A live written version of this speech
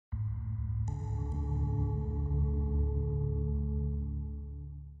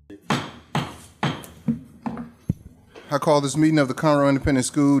I call this meeting of the Conroe Independent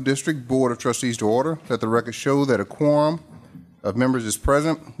School District Board of Trustees to order. Let the record show that a quorum of members is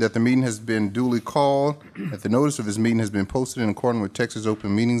present, that the meeting has been duly called, that the notice of this meeting has been posted in accordance with Texas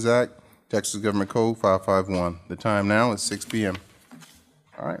Open Meetings Act, Texas Government Code 551. The time now is 6 p.m.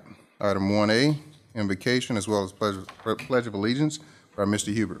 All right. Item 1A, invocation as well as Pledge of Allegiance by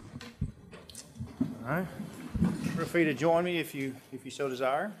Mr. Hubert. All right. Feel free to join me if you so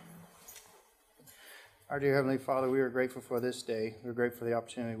desire. Our dear Heavenly Father, we are grateful for this day. We're grateful for the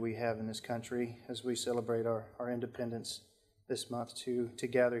opportunity we have in this country as we celebrate our independence this month to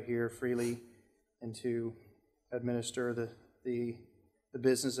gather here freely and to administer the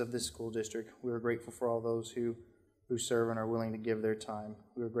business of this school district. We are grateful for all those who serve and are willing to give their time.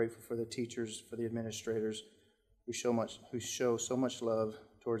 We are grateful for the teachers, for the administrators who show so much love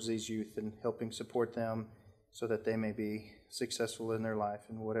towards these youth and helping support them so that they may be successful in their life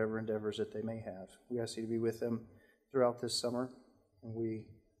and whatever endeavors that they may have. We ask you to be with them throughout this summer, and we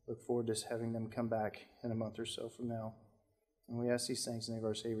look forward to having them come back in a month or so from now. And we ask these things in the name of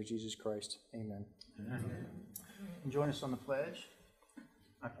our Savior, Jesus Christ. Amen. Amen. And join us on the pledge.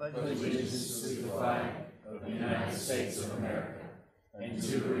 I pledge allegiance to the flag of the United States of America and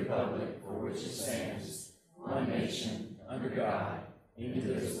to the republic for which it stands, one nation, under God,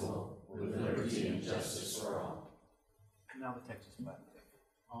 indivisible, with liberty and justice for all. Now the Texas flag.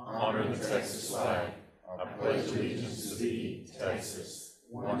 Honor the Texas flag. I pledge allegiance to thee, Texas,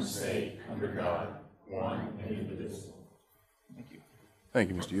 one state, under God, one and indivisible. Thank you. Thank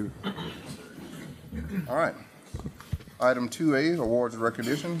you, Mr. Hubert. All right. Item 2A, awards and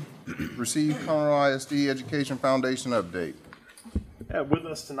recognition. Receive Conroe ISD Education Foundation update. With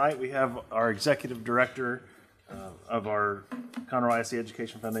us tonight, we have our Executive Director of our Conroe ISD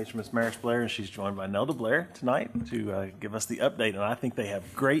Education Foundation, Ms. Maris Blair, and she's joined by Nelda Blair tonight to give us the update. And I think they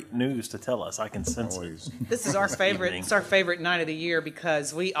have great news to tell us. I can sense it. This is our favorite. It's our favorite night of the year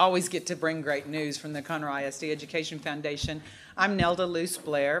because we always get to bring great news from the Conroe ISD Education Foundation. I'm Nelda Luce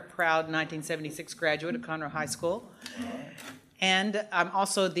Blair, proud 1976 graduate of Conroe High School. And I'm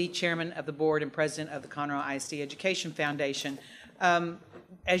also the chairman of the board and president of the Conroe ISD Education Foundation.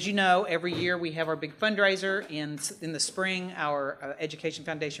 As you know, every year we have our big fundraiser in the spring, our Education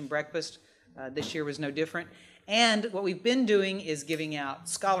Foundation breakfast. This year was no different. And what we've been doing is giving out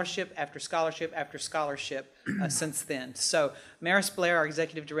scholarship after scholarship after scholarship since then. So Maris Blair, our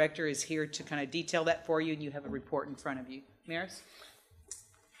executive director, is here to kind of detail that for you, and you have a report in front of you. Maris?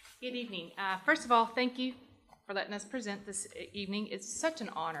 Good evening. First of all, thank you for letting us present this evening. It's such an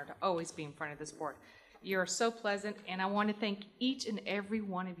honor to always be in front of this board. You're so pleasant, and I want to thank each and every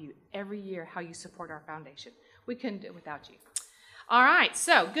one of you every year how you support our foundation. We couldn't do it without you. All right,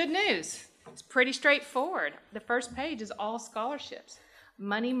 so good news. It's pretty straightforward. The first page is all scholarships.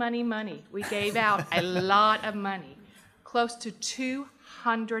 Money, money, money. We gave out a lot of money, close to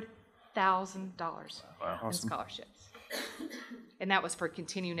 $200,000 in scholarships. And that was for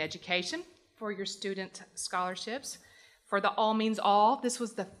continuing education, for your student scholarships. For the All Means All, this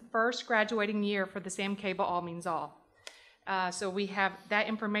was the first graduating year for the Sam Cable All Means All. So we have that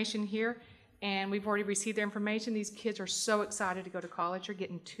information here, and we've already received their information. These kids are so excited to go to college. They're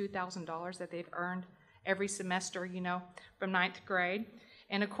getting $2,000 that they've earned every semester, you know, from 9th grade.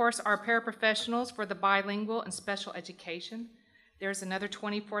 And of course, our paraprofessionals for the bilingual and special education, there's another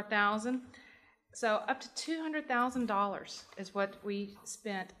 $24,000. So up to $200,000 is what we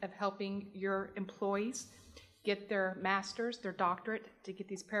spent of helping your employees get their master's, their doctorate, to get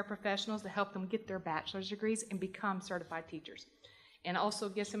these paraprofessionals to help them get their bachelor's degrees and become certified teachers. And also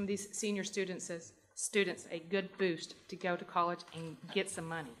give some of these senior students a good boost to go to college and get some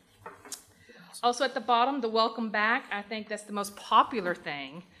money. Also at the bottom, the welcome back. I think that's the most popular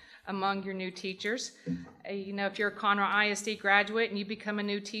thing among your new teachers. You know, if you're a Conroe ISD graduate and you become a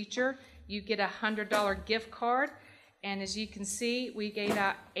new teacher, you get a $100 gift card. And as you can see, we gave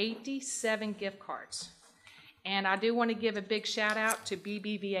out 87 gift cards. And I do want to give a big shout out to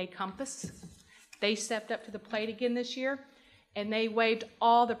BBVA Compass. They stepped up to the plate again this year, and they waived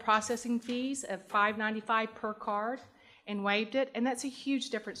all the processing fees of $5.95 per card and waived it, and that's a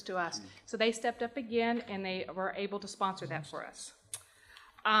huge difference to us. So they stepped up again, and they were able to sponsor that for us.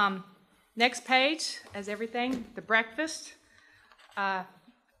 Next page, as everything, the breakfast.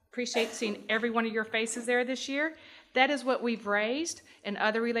 Appreciate seeing every one of your faces there this year. That is what we've raised and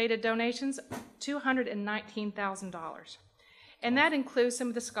other related donations, $219,000. And that includes some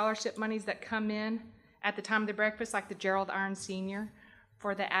of the scholarship monies that come in at the time of the breakfast, like the Gerald Iron Sr.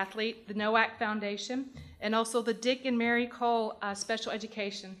 for the athlete, the NOAC Foundation, and also the Dick and Mary Cole Special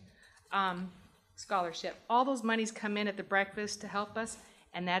Education Scholarship. All those monies come in at the breakfast to help us,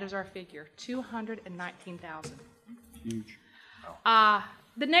 and that is our figure, $219,000. Huge.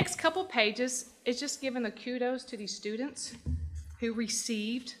 The next couple pages is just giving the kudos to these students who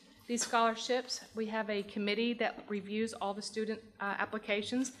received these scholarships. We have a committee that reviews all the student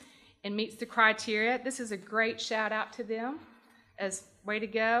applications and meets the criteria. This is a great shout out to them as way to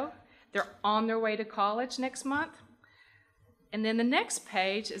go. They're on their way to college next month. And then the next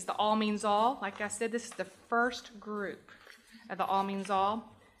page is the All Means All. Like I said, this is the first group of the All Means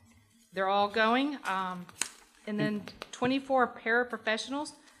All. They're all going. And then 24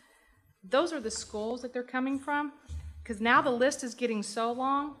 paraprofessionals. Those are the schools that they're coming from. Because now the list is getting so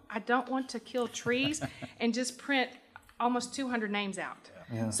long, I don't want to kill trees and just print almost 200 names out.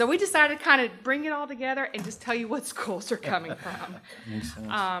 Yeah. So we decided to kind of bring it all together and just tell you what schools they're coming from. Makes sense.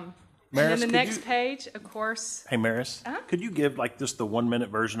 And then the next page, of course. Hey, Maris, could you give like just the 1-minute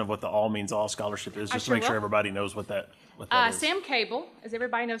version of what the All Means All scholarship is, just to make sure everybody knows what that is? Sam Cable, as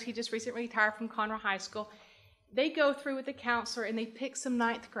everybody knows, he just recently retired from Conroe High School. They go through with the counselor and they pick some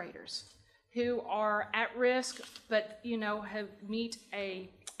 9th graders who are at risk, but have meet a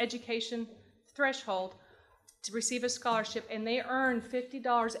education threshold to receive a scholarship, and they earn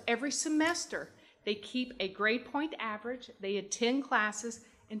 $50 every semester. They keep a grade point average. They attend classes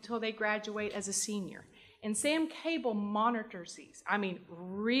until they graduate as a senior. And Sam Cable monitors these. I mean,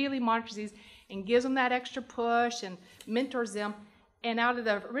 really monitors these and gives them that extra push and mentors them. And out of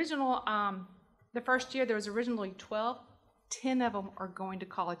the original, the first year, there was originally 12. 10 of them are going to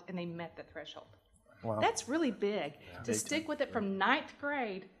college, and they met the threshold. Wow. That's really big. To stick with it from 9th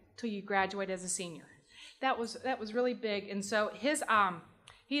grade till you graduate as a senior. That was really big. And so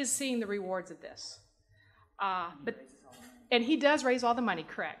he is seeing the rewards of this. And he does raise all the money,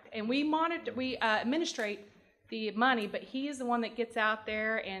 correct. And we administrate the money, but he is the one that gets out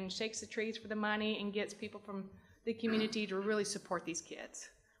there and shakes the trees for the money and gets people from the community to really support these kids.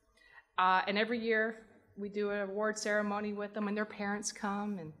 And every year we do an award ceremony with them, and their parents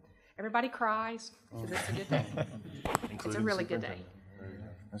come, and everybody cries because it's a good day. It's a really good day.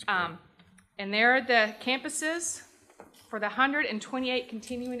 And there are the campuses for the 128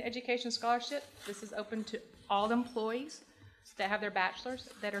 continuing education scholarship. This is open to all employees that have their bachelor's,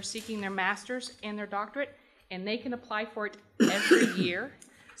 that are seeking their master's and their doctorate, and they can apply for it every year.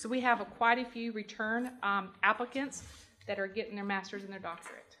 So we have quite a few return applicants that are getting their master's and their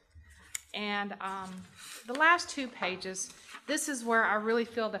doctorate. And the last 2 pages, this is where I really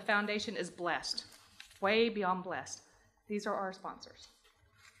feel the foundation is blessed, way beyond blessed. These are our sponsors.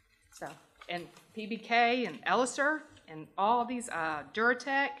 So, and PBK and Elliser and all these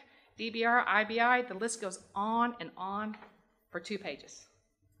Duratec, DBR, IBI, the list goes on and on for 2 pages.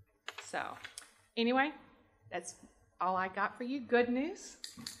 So, anyway, that's all I got for you. Good news.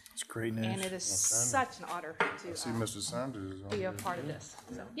 It's great news. And it is such an honor to See Mr. Sanders be a part of this.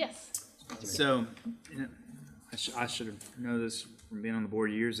 So, yes. So, I should have known this from being on the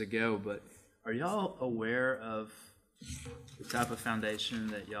board years ago, but are y'all aware of the type of foundation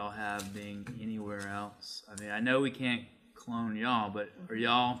that y'all have being anywhere else? I mean, I know we can't clone y'all, but are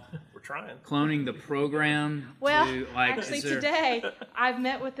y'all We're trying. cloning the program? Well, to, like, actually today, I've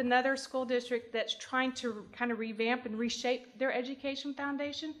met with another school district that's trying to kind of revamp and reshape their education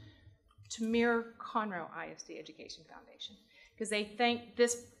foundation to mirror Conroe ISD Education Foundation, because they think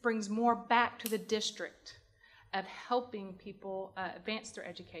this brings more back to the district of helping people advance their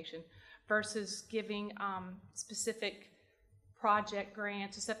education versus giving specific project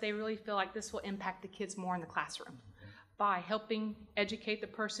grants and stuff. They really feel like this will impact the kids more in the classroom by helping educate the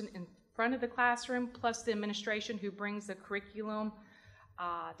person in front of the classroom, plus the administration who brings the curriculum,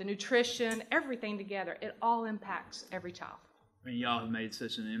 the nutrition, everything together. It all impacts every child. I mean, y'all have made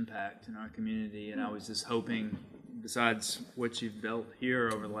such an impact in our community, and I was just hoping, besides what you've built here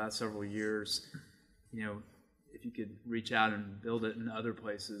over the last several years, if you could reach out and build it in other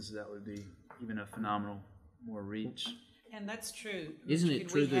places, that would be even a phenomenal more reach. And that's true. Isn't it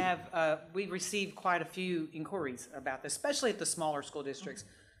true We've received quite a few inquiries about this, especially at the smaller school districts,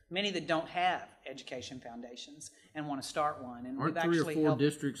 many that don't have education foundations and want to start one. And Aren't we've 3 or actually 4 helped.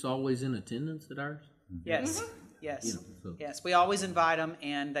 districts always in attendance at ours? Yes, yes, so- yes. We always invite them,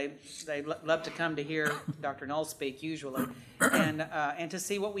 and they love to come to hear Dr. Knoll speak usually, and to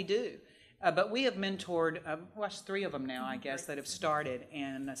see what we do. But we have mentored, 3 of them now, I guess, that have started,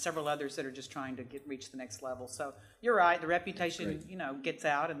 and several others that are just trying to reach the next level. So you're right, the reputation, gets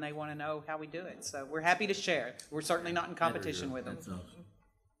out, and they want to know how we do it. So we're happy to share it. We're certainly not in competition with them. That's awesome.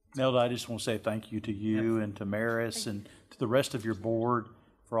 Nelda, I just want to say thank you to you and to Maris and to the rest of your board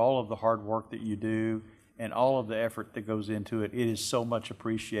for all of the hard work that you do and all of the effort that goes into it. It is so much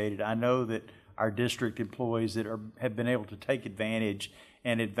appreciated. I know that our district employees that have been able to take advantage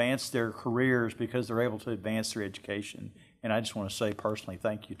and advance their careers because they're able to advance their education. And I just want to say personally,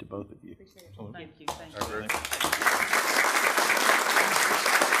 thank you to both of you. Thank you, thank you.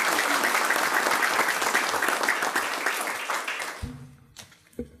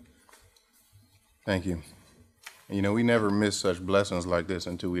 Thank you. You know, we never miss such blessings like this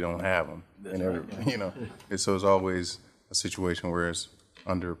until we don't have them. You know, so it's always a situation where it's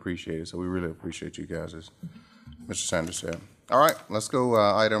underappreciated. So we really appreciate you guys, as Mr. Sanders said. All right, let's go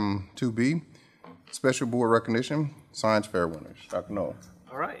item 2B, special board recognition, science fair winners. Dr. Noel.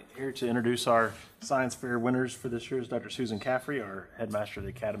 All right, here to introduce our science fair winners for this year is Dr. Susan Caffrey, our headmaster of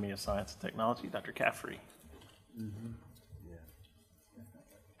the Academy of Science and Technology. Dr. Caffrey.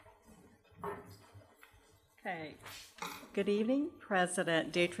 Okay. Good evening,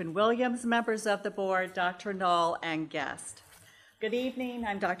 President Datrin Williams, members of the board, Dr. Knoll, and guest. Good evening,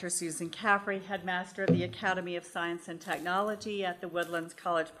 I'm Dr. Susan Caffrey, headmaster of the Academy of Science and Technology at the Woodlands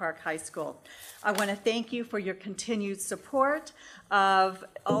College Park High School. I want to thank you for your continued support of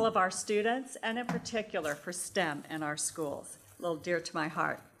all of our students, and in particular for STEM in our schools, a little dear to my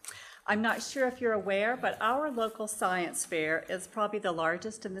heart. I'm not sure if you're aware, but our local science fair is probably the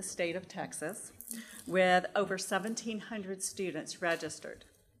largest in the state of Texas, with over 1,700 students registered.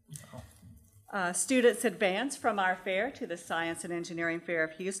 Students advance from our fair to the Science and Engineering Fair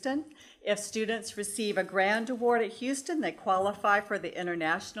of Houston. If students receive a grand award at Houston, they qualify for the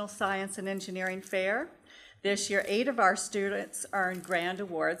International Science and Engineering Fair. This year, 8 of our students earned grand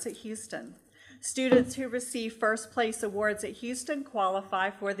awards at Houston. Students who receive first place awards at Houston qualify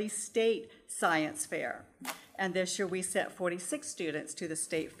for the State Science Fair. And this year we sent 46 students to the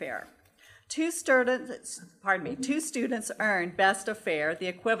State Fair. Two students earned Best of Fair, the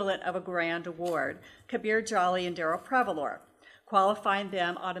equivalent of a grand award, Kabir Jolly and Daryl Prevalor, qualifying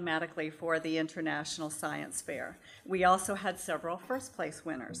them automatically for the International Science Fair. We also had several first place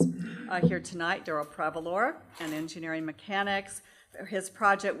winners. Here tonight, Daryl Prevalor in engineering mechanics. His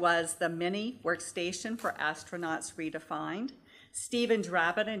project was the Mini Workstation for Astronauts Redefined. Stephen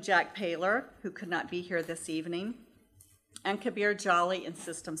Drabin and Jack Paler, who could not be here this evening, and Kabir Jolly in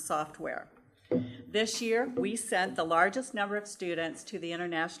System Software. This year, we sent the largest number of students to the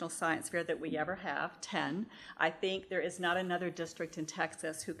International Science Fair that we ever have, 10. I think there is not another district in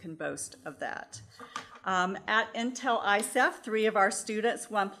Texas who can boast of that. At Intel ISEF, 3 of our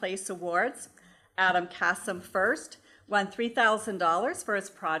students won place awards. Adam Kassem first won $3,000 for his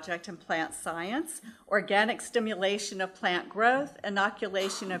project in plant science, organic stimulation of plant growth,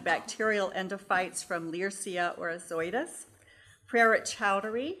 inoculation of bacterial endophytes from Learsia oryzoides. Prerit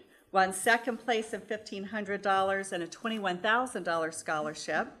Chowdhury won second place in $1,500 and a $21,000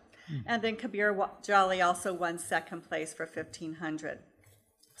 scholarship. And then Kabir Jolly also won second place for $1,500.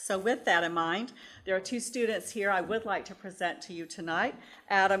 So with that in mind, there are 2 students here I would like to present to you tonight,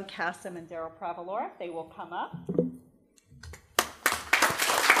 Adam Kassem and Daryl Prevalor. They will come up.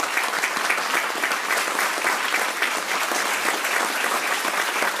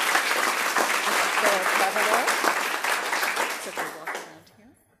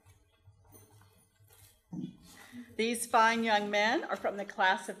 These fine young men are from the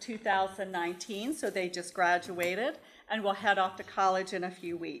class of 2019, so they just graduated and will head off to college in a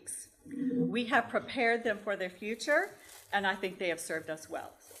few weeks. We have prepared them for their future, and I think they have served us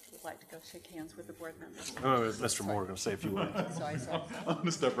well. So we'd like to go shake hands with the board members. Oh, Mr. Moore, going to say a few words. Sorry. I'm going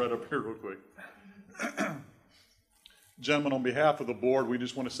to step right up here real quick. Gentlemen, on behalf of the board, we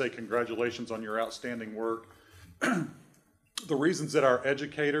just want to say congratulations on your outstanding work. The reasons that our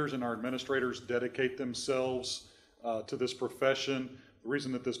educators and our administrators dedicate themselves to this profession, the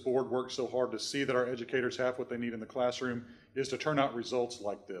reason that this board works so hard to see that our educators have what they need in the classroom is to turn out results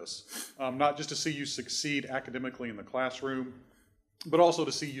like this. Not just to see you succeed academically in the classroom, but also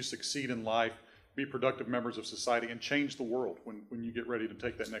to see you succeed in life, be productive members of society, and change the world when you get ready to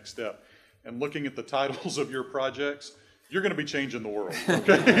take that next step. And looking at the titles of your projects, you're going to be changing the world,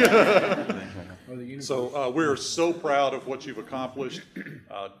 okay? So we're so proud of what you've accomplished.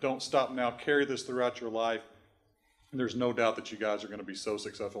 Don't stop now. Carry this throughout your life. And there's no doubt that you guys are going to be so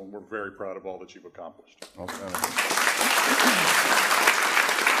successful, and we're very proud of all that you've accomplished. Congratulations.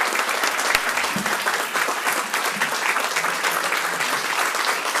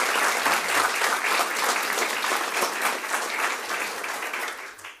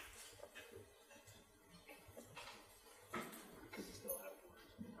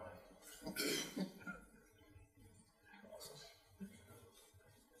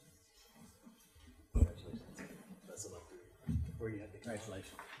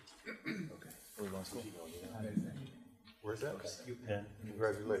 Okay. Where's that? Yeah.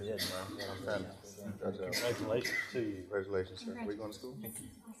 Congratulations. Congratulations to you. Congratulations, sir. Where you going to school?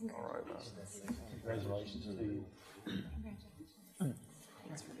 All right, man. Congratulations to you.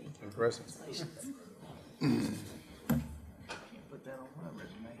 Impressive.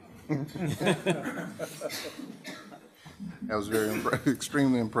 That was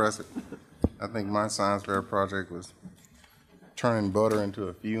extremely impressive. I think my science fair project was turning butter into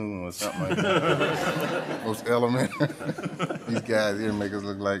a fume or something like that. Most elementary. These guys here make us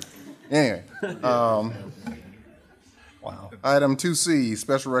look like. Anyway. Wow. Item 2C,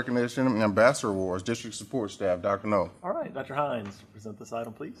 special recognition and ambassador awards, district support staff. Dr. No. All right, Dr. Hines, present this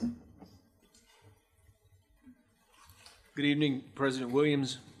item, please. Good evening, President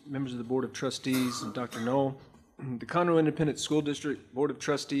Williams, members of the Board of Trustees, and Dr. Knoll. The Conroe Independent School District Board of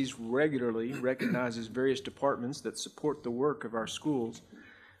Trustees regularly recognizes various departments that support the work of our schools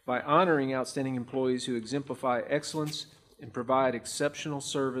by honoring outstanding employees who exemplify excellence and provide exceptional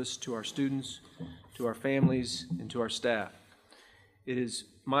service to our students, to our families, and to our staff. It is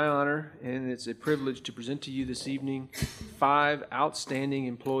my honor and it's a privilege to present to you this evening 5 outstanding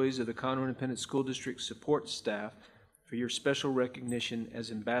employees of the Conroe Independent School District support staff for your special recognition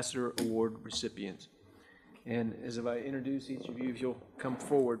as Ambassador Award recipients. And as I introduce each of you, if you'll come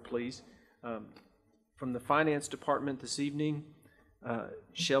forward, please. From the Finance Department this evening,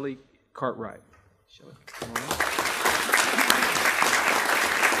 Shelley Cartwright. Shelley, come on up.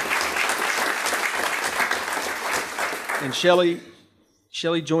 And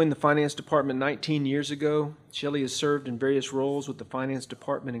Shelley joined the Finance Department 19 years ago. Shelley has served in various roles with the Finance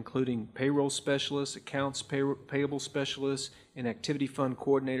Department, including payroll specialist, accounts payable specialist, and activity fund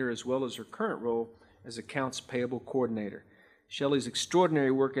coordinator, as well as her current role as accounts payable coordinator. Shelley's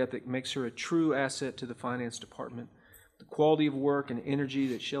extraordinary work ethic makes her a true asset to the Finance Department. The quality of work and energy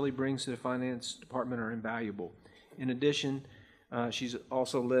that Shelley brings to the Finance Department are invaluable. In addition, she's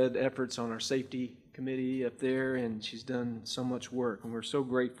also led efforts on our safety committee up there, and she's done so much work, and we're so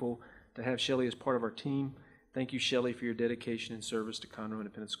grateful to have Shelley as part of our team. Thank you, Shelley, for your dedication and service to Conroe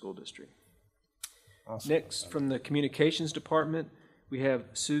Independent School District. Awesome. Next, from the Communications Department, we have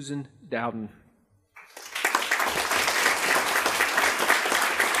Susan Dowden.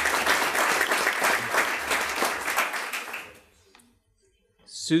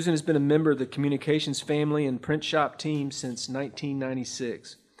 Susan has been a member of the communications family and print shop team since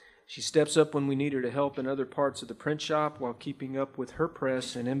 1996. She steps up when we need her to help in other parts of the print shop while keeping up with her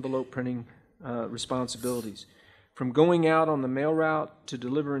press and envelope printing responsibilities. From going out on the mail route to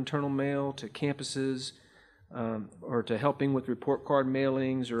deliver internal mail to campuses or to helping with report card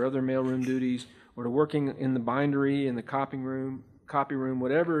mailings or other mailroom duties or to working in the bindery in the copy room,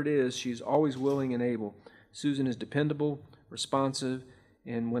 whatever it is, she's always willing and able. Susan is dependable, responsive,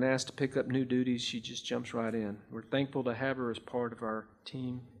 and when asked to pick up new duties, she just jumps right in. We're thankful to have her as part of our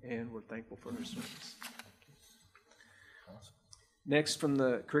team, and we're thankful for her service. Awesome. Next, from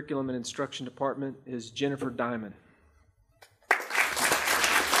the Curriculum and Instruction Department is Jennifer Diamond.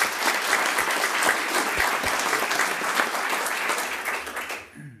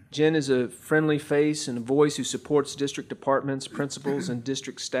 Jen is a friendly face and a voice who supports district departments, principals, and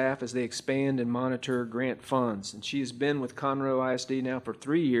district staff as they expand and monitor grant funds. And she has been with Conroe ISD now for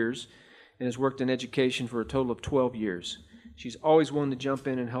 3 years and has worked in education for a total of 12 years. She's always willing to jump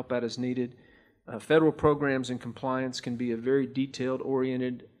in and help out as needed. Federal programs and compliance can be a very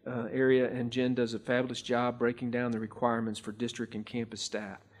detailed-oriented area, and Jen does a fabulous job breaking down the requirements for district and campus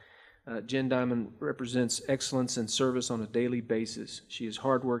staff. Jen Diamond represents excellence and service on a daily basis. She is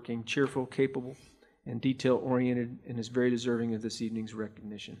hardworking, cheerful, capable, and detail-oriented, and is very deserving of this evening's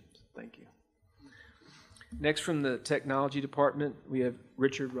recognition. Thank you. Next, from the Technology Department, we have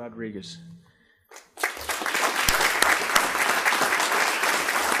Richard Rodriguez.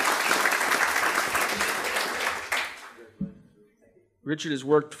 Richard has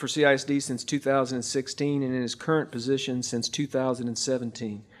worked for CISD since 2016 and in his current position since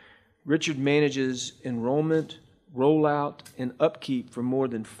 2017. Richard manages enrollment, rollout, and upkeep for more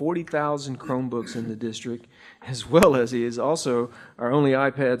than 40,000 Chromebooks in the district, as well as he is also our only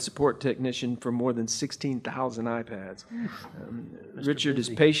iPad support technician for more than 16,000 iPads. Richard is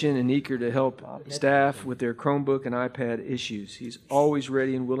patient and eager to help staff with their Chromebook and iPad issues. He's always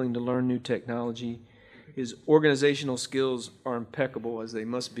ready and willing to learn new technology. His organizational skills are impeccable, as they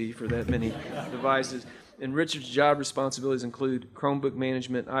must be for that many devices. And Richard's job responsibilities include Chromebook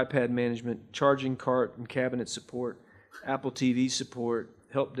management, iPad management, charging cart and cabinet support, Apple TV support,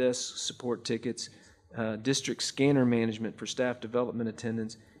 help desk support tickets, district scanner management for staff development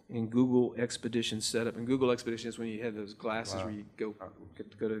attendance, and Google Expedition setup. And Google Expedition is when you have those glasses where you go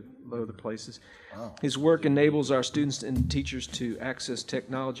to other places. Wow. His work enables our students and teachers to access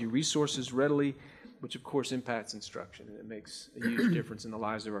technology resources readily, which of course impacts instruction, and it makes a huge difference in the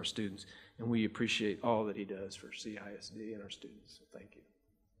lives of our students. And we appreciate all that he does for CISD and our students. So thank you.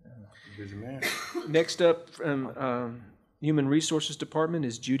 Busy man. Next up from Human Resources Department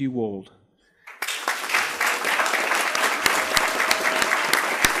is Judy Wold.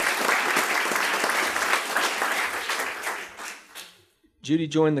 Judy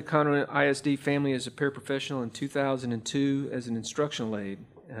joined the Conroe ISD family as a paraprofessional in 2002 as an instructional aide.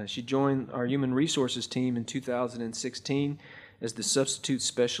 She joined our Human Resources team in 2016 as the substitute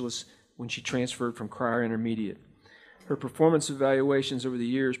specialist when she transferred from Crier Intermediate. Her performance evaluations over the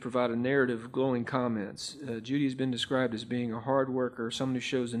years provide a narrative of glowing comments. Judy has been described as being a hard worker, someone who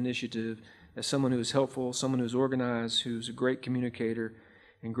shows initiative, as someone who is helpful, someone who is organized, who's a great communicator,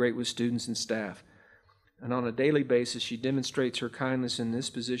 and great with students and staff. And on a daily basis, she demonstrates her kindness in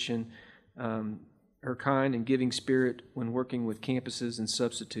this position, her kind and giving spirit when working with campuses and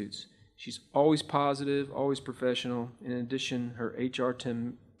substitutes. She's always positive, always professional. In addition, her HR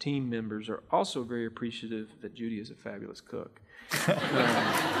team members are also very appreciative that Judy is a fabulous cook.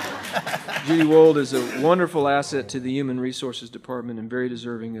 Judy Wold is a wonderful asset to the Human Resources Department and very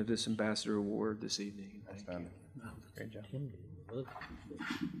deserving of this Ambassador Award this evening. Great job.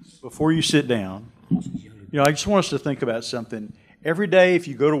 Before you sit down, I just want us to think about something. Every day if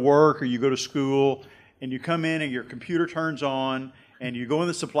you go to work or you go to school and you come in and your computer turns on and you go in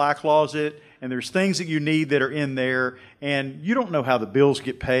the supply closet and there's things that you need that are in there and you don't know how the bills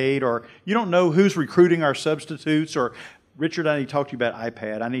get paid, or you don't know who's recruiting our substitutes, or Richard, I need to talk to you about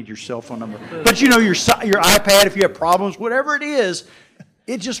iPad. I need your cell phone number. But your iPad, if you have problems, whatever it is,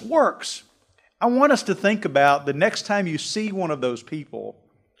 it just works. I want us to think about the next time you see one of those people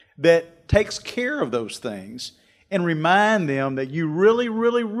that takes care of those things and remind them that you really,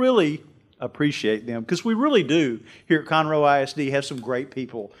 really, really appreciate them, because we really do here at Conroe ISD have some great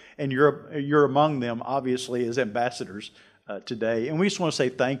people, and you're among them, obviously, as ambassadors today. And we just want to say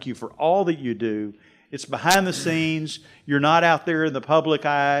thank you for all that you do. It's behind the scenes. You're not out there in the public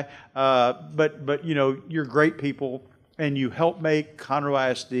eye, but you're great people, and you help make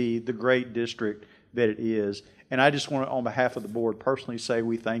Conroe ISD the great district that it is. And I just want to, on behalf of the board, personally say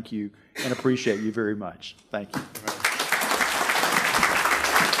we thank you and appreciate you very much. Thank you.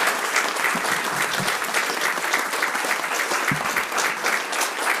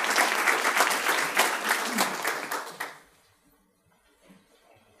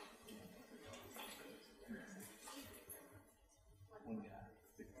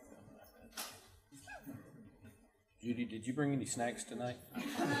 Judy, did you bring any snacks tonight?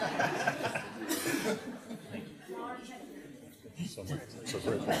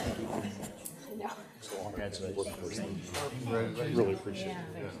 Really appreciate it.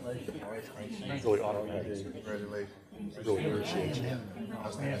 Really honor that. Congratulations. Really appreciate you.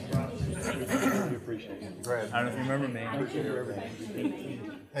 Really appreciate you. I don't know if you remember me.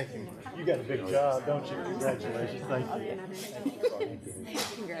 Thank you. You got a big job, don't you? Congratulations. Thank you.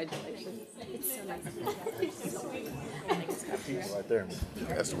 Congratulations. It's so nice. Right there.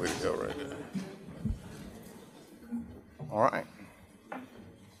 That's the way to go right there. All right.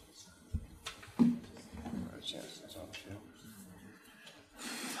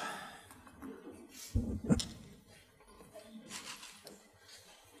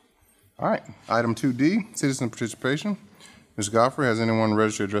 All right, item 2D, citizen participation. Ms. Godfrey, has anyone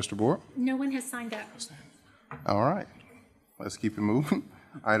registered to address the board? No one has signed up. All right, let's keep it moving.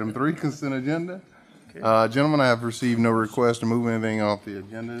 Item 3, consent agenda. Gentlemen, I have received no request to move anything off the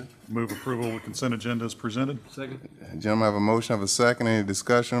agenda. Move approval of the consent agenda as presented. Second. Gentlemen, I have a motion, I have a second. Any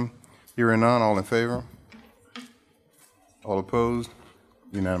discussion? Hearing none, all in favor? All opposed?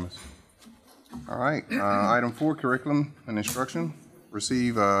 Unanimous. All right, item 4, curriculum and instruction.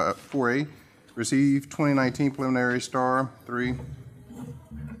 Receive 4A, receive 2019 preliminary STAR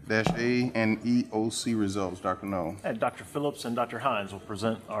 3-A and EOC results. Dr. Noel. And Dr. Phillips and Dr. Hines will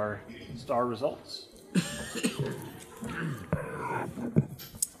present our STAR results.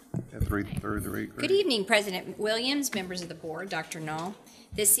 Good evening, President Williams, members of the board, Dr. Knoll.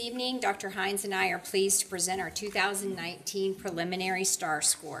 This evening, Dr. Hines and I are pleased to present our 2019 preliminary STAR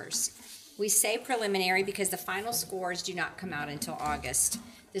scores. We say preliminary because the final scores do not come out until August.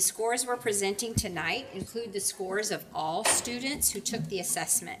 The scores we're presenting tonight include the scores of all students who took the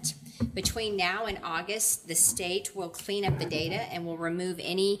assessment. Between now and August, the state will clean up the data and will remove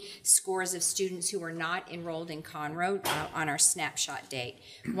any scores of students who are not enrolled in Conroe on our snapshot date.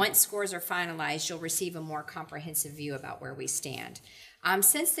 Once scores are finalized, you'll receive a more comprehensive view about where we stand.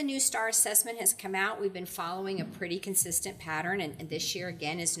 Since the new STAR assessment has come out, we've been following a pretty consistent pattern, and this year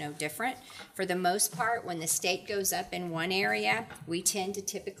again is no different. For the most part, when the state goes up in one area, we tend to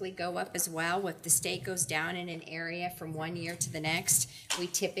typically go up as well. If the state goes down in an area from one year to the next, we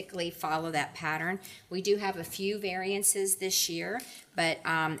typically follow that pattern. We do have a few variances this year, but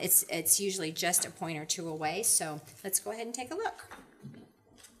it's usually just a point or two away, so let's go ahead and take a look.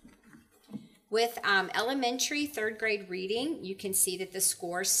 With elementary third grade reading, you can see that the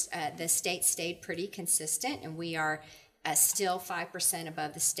scores, the state stayed pretty consistent, and we are still 5%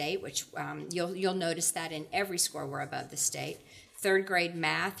 above the state, which you'll notice that in every score we're above the state. Third grade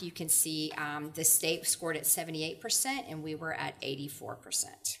math, you can see the state scored at 78%, and we were at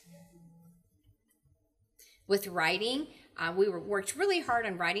 84%. With writing, we worked really hard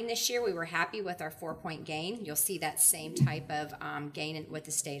on writing this year. We were happy with our 4-point gain. You'll see that same type of gain with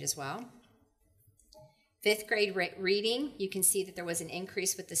the state as well. Fifth grade reading, you can see that there was an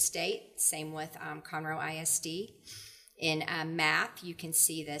increase with the state, same with Conroe ISD. In math, you can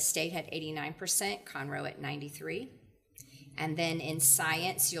see the state had 89%, Conroe at 93%. And then in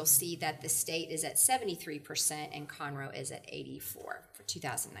science, you'll see that the state is at 73% and Conroe is at 84% for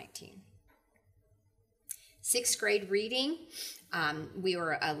 2019. Sixth grade reading, we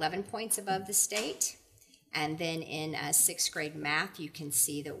were 11 points above the state. And then in sixth grade math, you can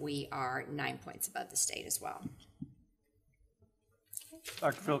see that we are 9 points above the state as well.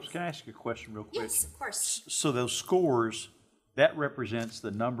 Dr. Phillips, can I ask you a question real quick? Yes, of course. So those scores, that represents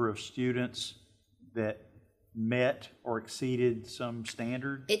the number of students that met or exceeded some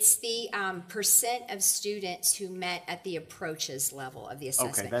standard? It's the percent of students who met at the approaches level of the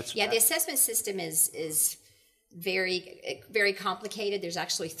assessment. Okay, the assessment system is very complicated. There's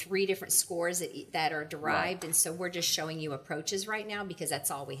actually 3 different scores that are derived, right. And so we're just showing you approaches right now because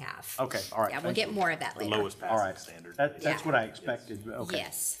that's all we have. Okay, all right. Yeah, we'll get more of that later. The lowest passing standard. That's what I expected. Okay.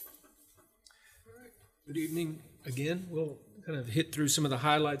 Yes. Good evening again. We'll kind of hit through some of the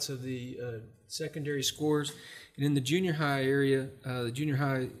highlights of the secondary scores. And in the junior high area,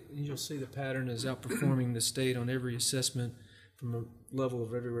 you'll see the pattern is outperforming the state on every assessment from a level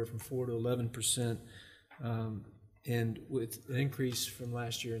of everywhere from 4 to 11%. And with an increase from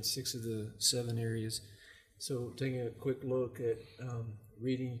last year in 6 of the 7 areas. So taking a quick look at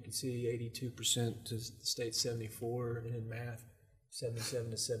reading, you can see 82% to the state 74%, and in math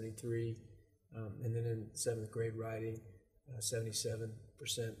 77 to 73%, and then in 7th grade writing 77%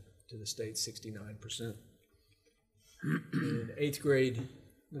 to the state 69%. In 8th grade,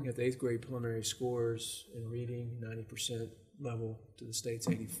 looking at the 8th grade preliminary scores in reading, 90% level to the state's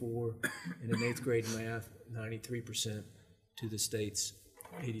 84%, and in 8th grade math, 93% to the state's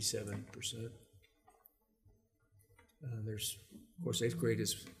 87%. There's, of course, 8th grade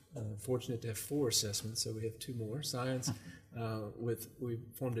is fortunate to have 4 assessments, so we have 2 more. Science, we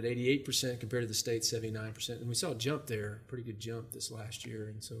formed at 88% compared to the state's 79%, and we saw a jump there, pretty good jump this last year,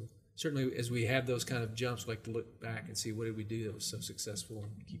 and so certainly as we have those kind of jumps, we like to look back and see what did we do that was so successful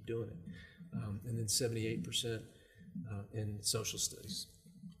and keep doing it. And then 78% in social studies.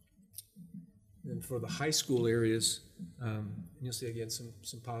 And for the high school areas, you'll see again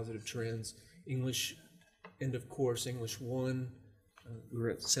some positive trends. English, end of course, English 1, we were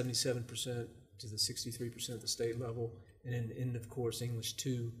at 77% to the 63% at the state level, and in end of course English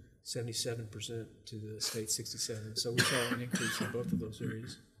 2, 77% to the state 67%. So we saw an increase in both of those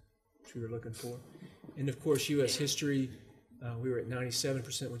areas, which we were looking for. And of course, U.S. history, we were at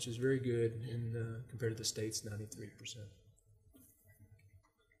 97%, which is very good, and compared to the state's 93%.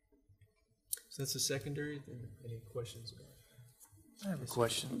 So that's the secondary. Any questions about it? I have a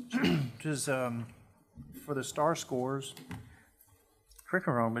question. Just for the STAR scores, correct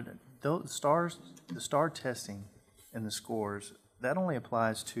me if I'm wrong, but the STAR testing and the scores, that only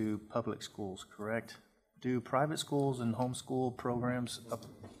applies to public schools, correct? Do private schools and homeschool programs,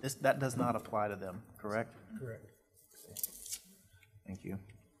 that does not apply to them, correct? Correct. Thank you.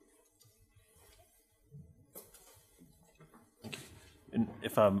 And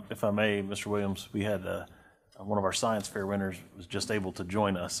if I may, Mr. Williams, we had one of our science fair winners was just able to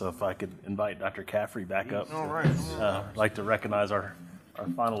join us, so if I could invite Dr. Caffrey back up. All right. I'd like to recognize our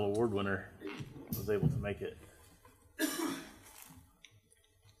final award winner who was able to make it.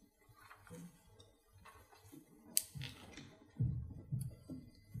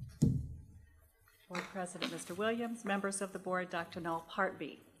 Board President Mr. Williams, members of the board, Dr. Noel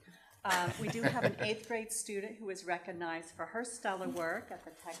Partby. We do have an 8th grade student who is recognized for her stellar work at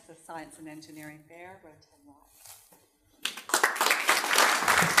the Texas Science and Engineering Fair.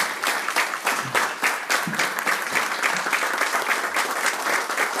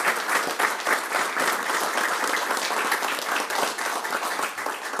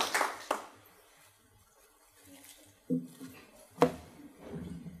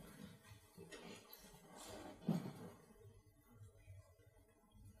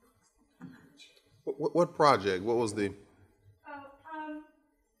 What project? What was the?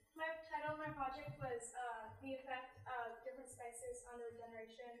 My title of my project was the effect of different spices on the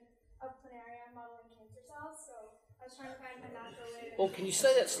regeneration of planaria modeling cancer cells. So I was trying to find a natural way to... Oh, can you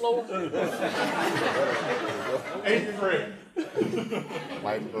say that slower? 8th grade.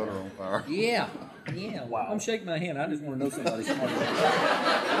 Light butter on fire. Yeah. Yeah. Wow. I'm shaking my hand. I just want to know somebody's smart.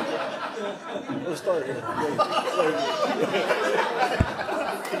 Let's start here.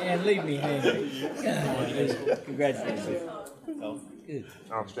 Man, leave me hanging. Congratulations. Good.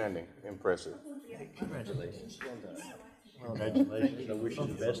 Outstanding. Impressive. Congratulations. Congratulations. I wish you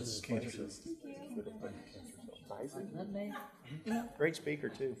the best in the cancer. Great speaker,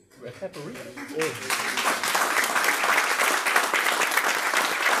 too. That's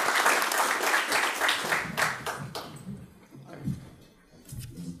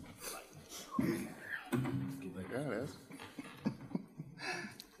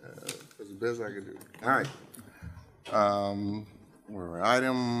the best I could do. All right. We're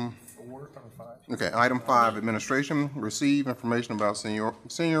item 4 or 5. Okay, item 5, administration. Receive information about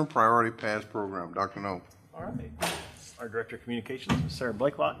senior priority pass program. Dr. No. All right. Our Director of Communications, Ms. Sarah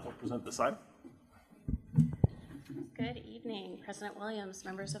Blakelock, will present this item. Good evening, President Williams,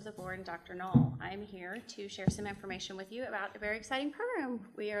 members of the board, and Dr. Knoll. I'm here to share some information with you about a very exciting program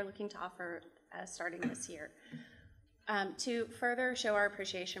we are looking to offer starting this year. To further show our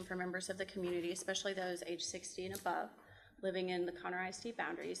appreciation for members of the community, especially those age 60 and above, living in the Conroe ISD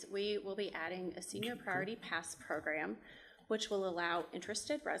boundaries, we will be adding a senior priority pass program, which will allow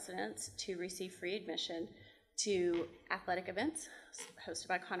interested residents to receive free admission to athletic events hosted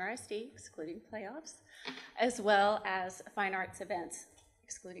by Conroe ISD, excluding playoffs, as well as fine arts events,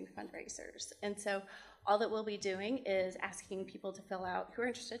 excluding fundraisers. And so all that we'll be doing is asking people to fill out, who are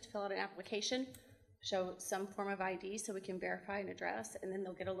interested, to fill out an application, show some form of ID so we can verify an address, and then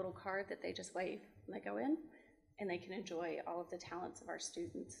they'll get a little card that they just wave when they go in, and they can enjoy all of the talents of our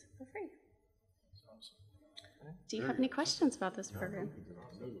students for free. Do you have any questions about this program?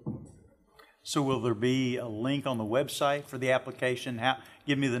 So will there be a link on the website for the application?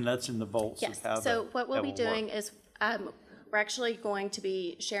 Give me the nuts and the bolts Yes. of how So what we'll be doing work. is we're actually going to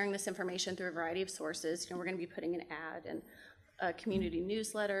be sharing this information through a variety of sources. We're going to be putting an ad and a community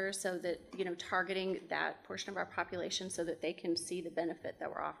newsletter so that, targeting that portion of our population so that they can see the benefit that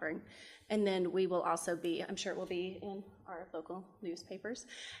we're offering. And then we will also be, I'm sure it will be in our local newspapers,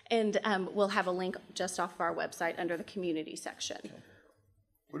 and we'll have a link just off of our website under the community section. Okay.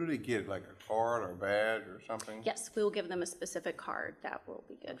 What do they get, like a card or a badge or something? Yes, we will give them a specific card that will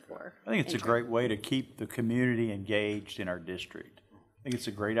be good for. I think it's a great way to keep the community engaged in our district. I think it's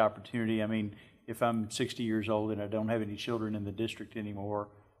a great opportunity. I mean, if I'm 60 years old and I don't have any children in the district anymore,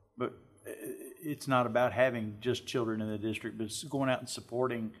 but it's not about having just children in the district, but it's going out and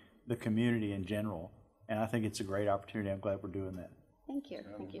supporting the community in general. And I think it's a great opportunity. I'm glad we're doing that. Thank you.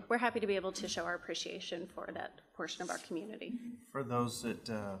 Thank you. We're happy to be able to show our appreciation for that portion of our community. For those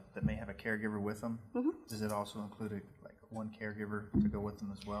that may have a caregiver with them, does it also include one caregiver to go with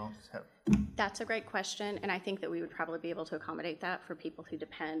them as well? That's a great question, and I think that we would probably be able to accommodate that for people who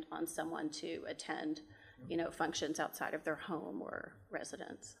depend on someone to attend, functions outside of their home or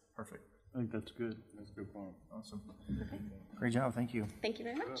residence. Perfect. I think that's good. That's a good point. Awesome. Okay. Great job. Thank you. Thank you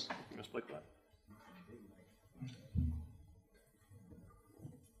very much. Ms. Blakelock.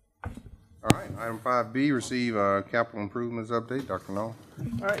 All right, item 5B, receive capital improvements update. Dr. Knoll.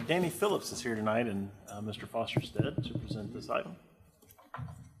 All right, Danny Phillips is here tonight in Mr. Foster's stead to present this item.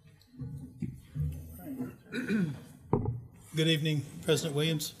 Good evening, President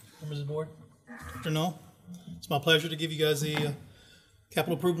Williams, members of the board, Dr. Knoll. It's my pleasure to give you guys the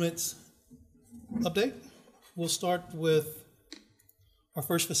capital improvements update. We'll start with our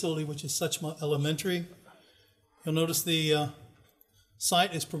first facility, which is Suchma Elementary. You'll notice the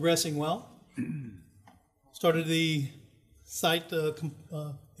site is progressing well. Started the site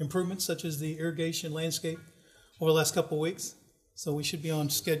improvements such as the irrigation landscape over the last couple of weeks. So we should be on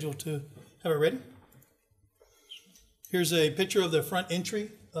schedule to have it ready. Here's a picture of the front entry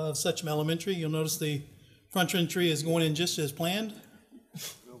of Suchma Elementary. You'll notice the front entry is going in just as planned.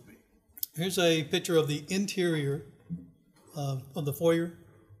 Here's a picture of the interior of the foyer,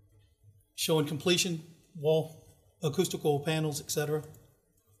 showing completion, wall, acoustical panels, etc.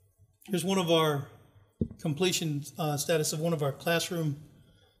 Here's one of our completion status of one of our classroom,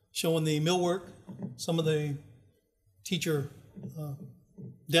 showing the millwork, some of the teacher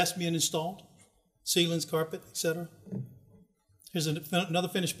desks being installed, ceilings, carpet, etc. Here's another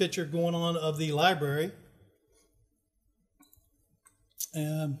finished picture going on of the library.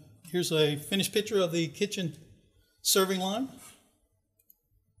 And here's a finished picture of the kitchen serving line.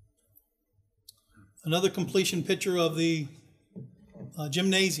 Another completion picture of the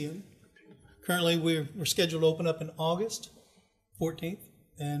gymnasium. Currently, we're scheduled to open up in August 14th,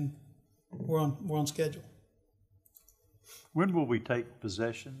 and we're on schedule. When will we take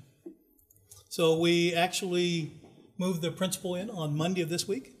possession? So we actually moved the principal in on Monday of this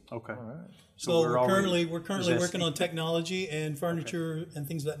week. Okay. All right. So we're currently working on technology and furniture and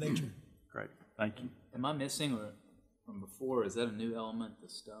things of that nature. Great, thank you. Am I missing from before? Is that a new element, the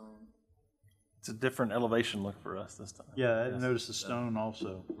stone? It's a different elevation look for us this time. Yeah, I noticed the stone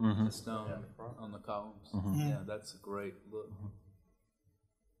also. The stone on the columns. Yeah, that's a great look.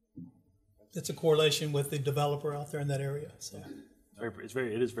 It's a correlation with the developer out there in that area. So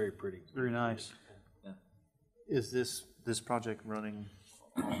It is very pretty. Very nice. Yeah. Is this project running?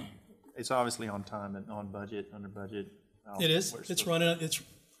 It's obviously on time and on budget, under budget. It is. It's running.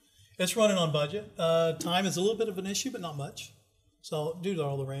 It's running on budget. Time is a little bit of an issue, but not much. So due to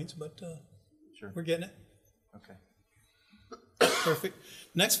all the rains, but sure, we're getting it. Okay. Perfect.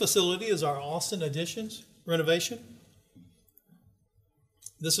 Next facility is our Austin additions renovation.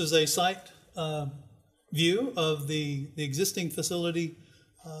 This is a site view of the existing facility,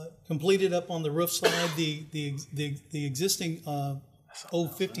 completed up on the roof side. The existing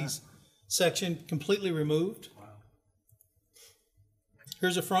old 50s section completely removed. Wow.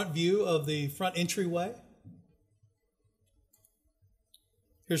 Here's a front view of the front entryway.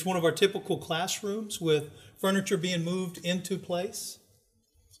 Here's one of our typical classrooms with furniture being moved into place,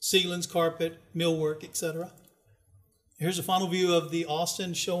 ceilings, carpet, millwork, etc. Here's a final view of the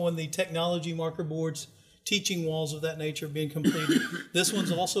Austin showing the technology marker boards, teaching walls of that nature being completed. This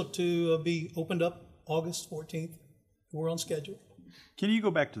one's also to be opened up August 14th. We're on schedule. Can you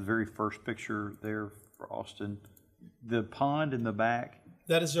go back to the very first picture there for Austin? The pond in the back?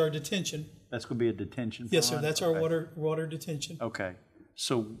 That is our detention. That's going to be a detention pond? Yes, sir. That's our water detention. Okay.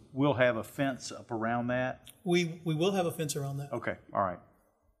 So we'll have a fence up around that? We will have a fence around that. Okay. All right.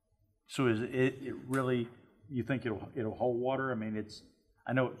 So is it really, you think it'll hold water? I mean,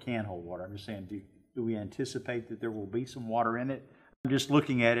 I know it can hold water. I'm just saying, do we anticipate that there will be some water in it? I'm just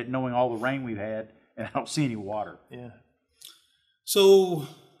looking at it, knowing all the rain we've had, and I don't see any water. Yeah. So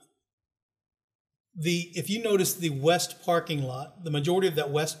if you notice the west parking lot, the majority of that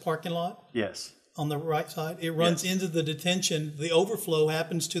west parking lot, yes, on the right side, it runs into the detention. The overflow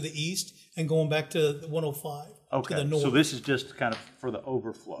happens to the east and going back to 105 okay. to the north. So this is just kind of for the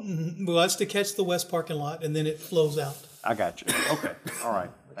overflow. Mm-hmm. Well, that's to catch the west parking lot, and then it flows out. I got you. Okay. All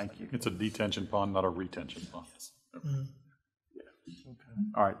right. Thank you. It's a detention pond, not a retention pond. Yes. Mm-hmm. Yeah. Okay.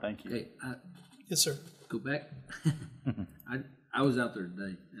 All right. Thank you. Hey, yes, sir. Go back. I was out there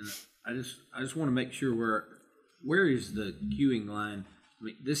today, and I just want to make sure where is the queuing line? I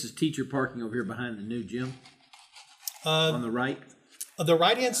mean, this is teacher parking over here behind the new gym on the right. The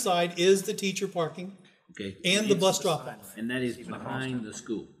right-hand side is the teacher parking. Okay. And the bus drop-off. And that is behind the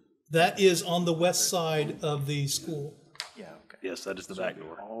school. That is on the west side of the school. Yeah. Okay. Yes, that is the back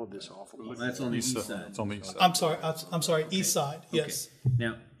door. All of this awful. Well, that's on the east side. It's on the east side. I'm sorry, east side. Yes. Okay.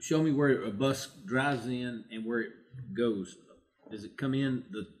 Now, show me where a bus drives in and where it goes. Does it come in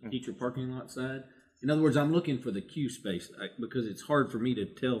the teacher parking lot side? In other words, I'm looking for the queue space because it's hard for me to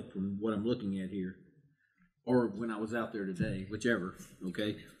tell from what I'm looking at here, or when I was out there today, whichever.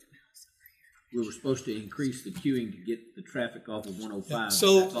 Okay. We were supposed to increase the queuing to get the traffic off of 105. Yeah,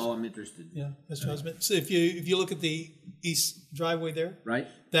 so that's all I'm interested in. Yeah, that's what I was meant. So if you look at the east driveway there, right,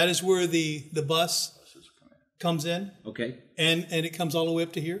 that is where the bus comes in. Okay. And it comes all the way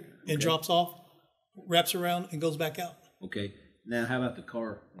up to here and drops off, wraps around, and goes back out. Okay. Now, how about the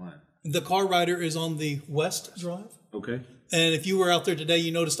car line? The car rider is on the west drive. Okay. And if you were out there today,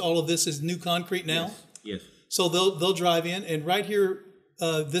 you noticed all of this is new concrete now. Yes. So they'll drive in, and right here,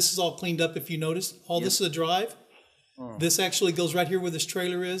 this is all cleaned up. If you notice, this is a drive. Oh. This actually goes right here where this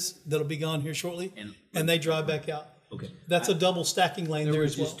trailer is. That'll be gone here shortly, and they drive back out. Okay. That's a double stacking lane there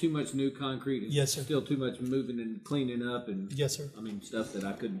as well. There was just too much new concrete. And yes, sir. Still too much moving and cleaning up, and yes, sir. I mean stuff that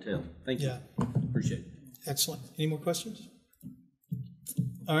I couldn't tell. Thank you. Yeah. Appreciate it. Excellent. Any more questions?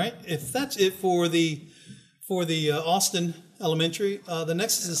 All right. If that's it for the Austin Elementary, the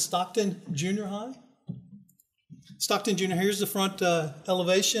next is Stockton Junior High. Stockton Junior. Here's the front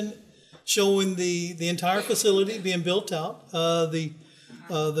elevation showing the entire facility being built out. The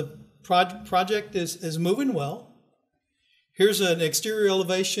project is moving well. Here's an exterior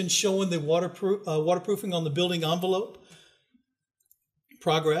elevation showing the waterproofing on the building envelope.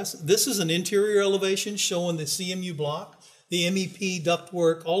 Progress. This is an interior elevation showing the CMU block, the MEP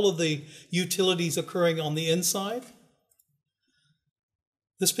ductwork, all of the utilities occurring on the inside.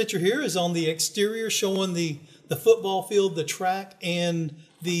 This picture here is on the exterior showing the football field, the track, and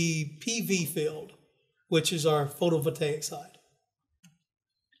the PV field. which is our photovoltaic side.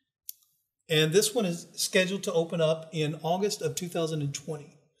 And this one is scheduled to open up in August of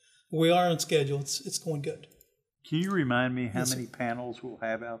 2020. We are on schedule. It's going good. Can you remind me how Yes, many panels we'll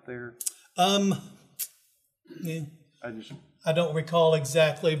have out there? Yeah. I don't recall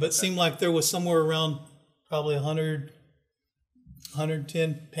exactly, but it seemed like there was somewhere around probably 100,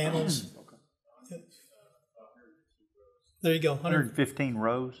 110 panels. Yeah. There you go. 115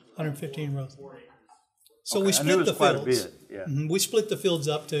 rows? 115 rows. So Okay, we I knew it split the was quite a fields. bit, yeah. We split the fields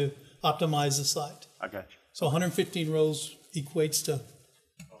up to optimize the site. I got you. So 115 rows equates to,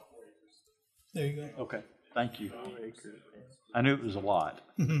 there you go. Okay, thank you. I knew it was a lot.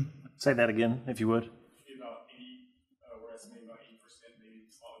 Say that again, if you would. We're estimating about 8%, maybe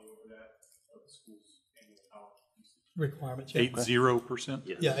slightly over that, of the school's annual power usage. Requirements. Yeah. 80%?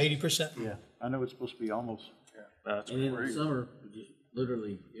 Yeah, 80%. Yeah, I know it's supposed to be almost. That's And in the summer, just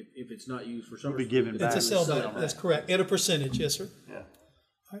literally, if it's not used for summer, We'll be giving It's back. a sell back. That's correct. At a percentage, yes, sir. Yeah.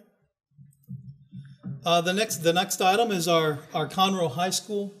 The next item is our Conroe High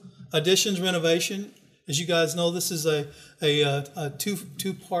School additions renovation. As you guys know, this is a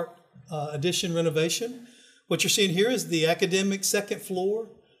two-part addition renovation. What you're seeing here is the academic second floor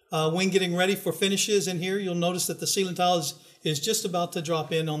wing getting ready for finishes in here. You'll notice that the ceiling tile is just about to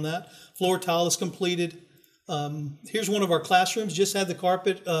drop in on that. Floor tile is completed. Here's one of our classrooms. Just had the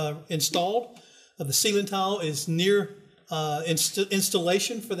carpet installed. The ceiling tile is near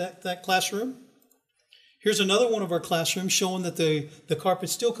installation for that classroom. Here's another one of our classrooms showing that the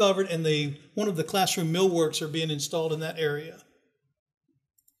carpet's still covered and one of the classroom millworks are being installed in that area.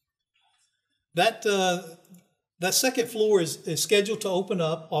 That second floor is scheduled to open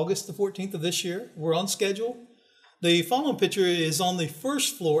up August the 14th of this year. We're on schedule. The following picture is on the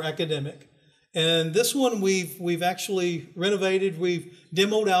first floor academic. And this one we've actually renovated. We've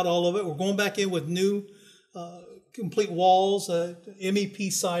demoed out all of it. We're going back in with new complete walls,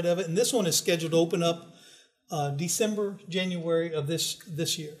 MEP side of it. And this one is scheduled to open up December, January of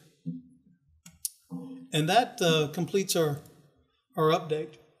this year. And that completes our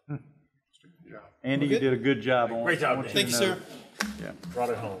update. Andy, you did a good job on it. Great job, Thank you, sir. Yeah. Brought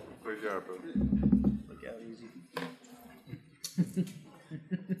it home. Great job, brother. Look how easy.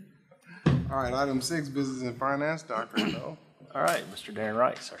 All right, item 6, business and finance, Dr. No. All right, Mr. Darren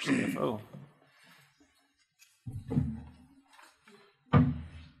Rice, our CFO.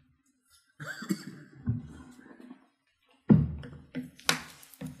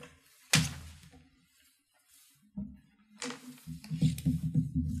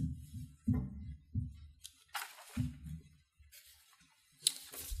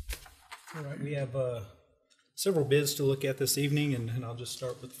 All right, we have several bids to look at this evening, and I'll just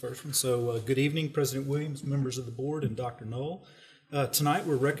start with the first one. So good evening, President Williams, members of the board, and Dr. Knoll. Tonight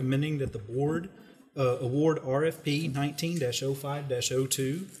we're recommending that the board award RFP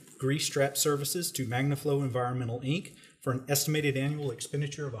 19-05-02 grease trap services to MagnaFlow Environmental, Inc. for an estimated annual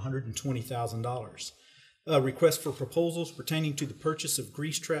expenditure of $120,000. Requests for proposals pertaining to the purchase of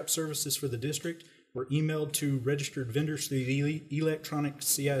grease trap services for the district were emailed to registered vendors through the electronic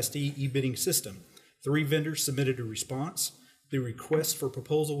CISD e-bidding system. 3 vendors submitted a response. The request for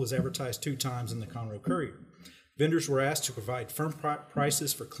proposal was advertised 2 times in the Conroe Courier. Vendors were asked to provide firm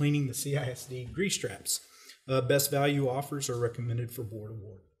prices for cleaning the CISD grease traps. Best value offers are recommended for board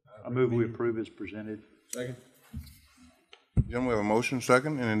award. I move we approve as presented. Second. Gentlemen, we have a motion,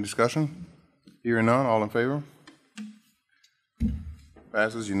 second, and in discussion? Hearing none, all in favor?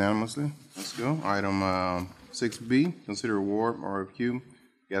 Passes unanimously. Let's go. Item 6B, consider award RFQ,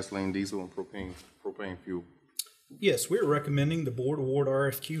 gasoline, diesel, and propane fuel. Yes, we're recommending the board award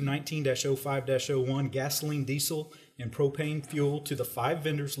RFQ 19-05-01 gasoline, diesel, and propane fuel to the 5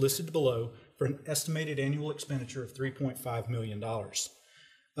 vendors listed below for an estimated annual expenditure of $3.5 million.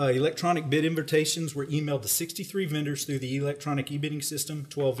 Electronic bid invitations were emailed to 63 vendors through the electronic e-bidding system.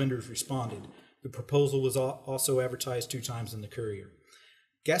 12 vendors responded. The proposal was also advertised 2 times in the Courier.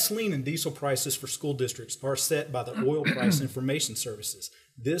 Gasoline and diesel prices for school districts are set by the Oil Price Information Services.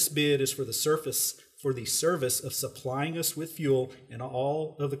 This bid is for the service of supplying us with fuel and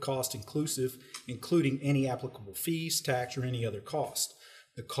all of the cost inclusive, including any applicable fees, tax, or any other cost.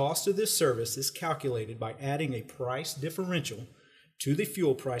 The cost of this service is calculated by adding a price differential to the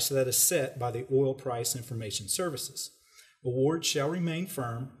fuel price that is set by the Oil Price Information Services. Awards shall remain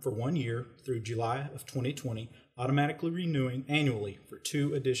firm for 1 year through July of 2020, automatically renewing annually for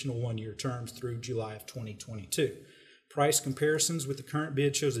 2 additional 1-year terms through July of 2022. Price comparisons with the current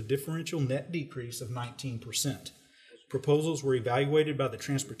bid shows a differential net decrease of 19%. Proposals were evaluated by the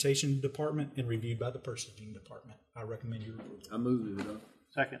Transportation Department and reviewed by the Purchasing Department. I recommend your approval. I move it up.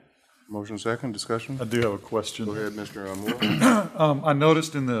 Second. Motion second, discussion? I do have a question. Go ahead, Mr. Moore. I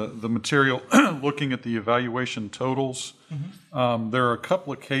noticed in the material, looking at the evaluation totals, there are a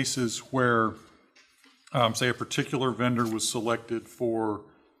couple of cases where, say, a particular vendor was selected for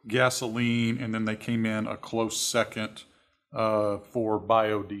gasoline, and then they came in a close second for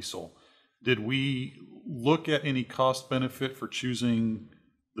biodiesel. Did we look at any cost benefit for choosing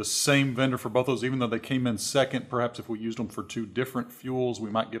the same vendor for both those, even though they came in second? Perhaps if we used them for two different fuels, we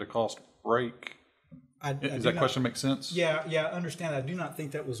might get a cost break. Does that question make sense? Yeah, I understand. I do not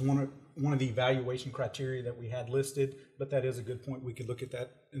think that was one of the evaluation criteria that we had listed, but that is a good point. We could look at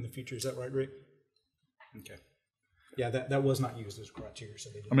that in the future. Is that right, Rick? Okay. Yeah, that was not used as criteria. So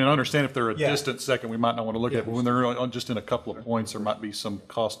they didn't. I mean, I understand if they're a distant second, we might not want to look at it, but when they're just in a couple of points, there might be some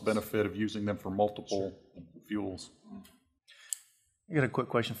cost benefit of using them for multiple fuels. I got a quick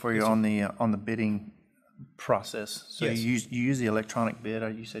question for you on the bidding process. So you use the electronic bid.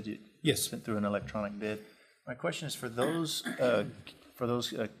 You said you sent through an electronic bid. My question is for those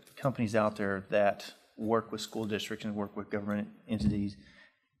companies out there that work with school districts and work with government entities.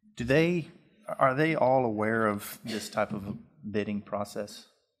 Are they all aware of this type of bidding process?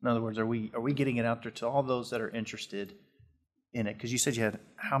 In other words, are we getting it out there to all those that are interested in it? Because you said you had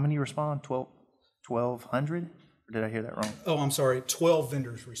how many respond? 1,200? Or did I hear that wrong? Oh, I'm sorry. 12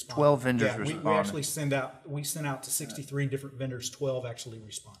 vendors responded. 12 vendors responded. We actually sent out to 63 different vendors. 12 actually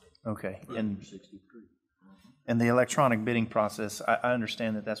responded. Okay, and the electronic bidding process, I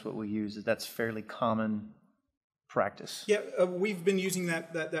understand that's what we use. That's fairly common practice. Yeah, we've been using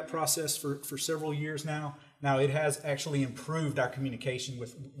that process for several years now. Now it has actually improved our communication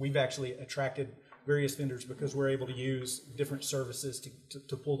with. We've actually attracted various vendors because we're able to use different services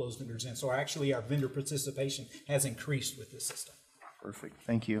to pull those vendors in. So actually, our vendor participation has increased with this system. Perfect.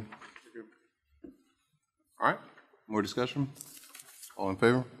 Thank you. All right. More discussion? All in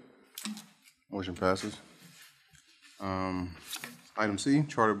favor? Motion passes. Item C,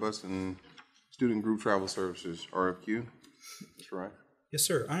 charter bus and student group travel services, RFQ. That's right. Yes,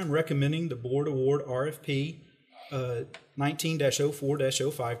 sir. I am recommending the board award RFP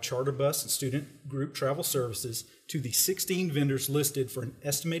 19-04-05 charter bus and student group travel services to the 16 vendors listed for an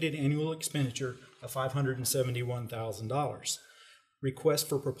estimated annual expenditure of $571,000. Requests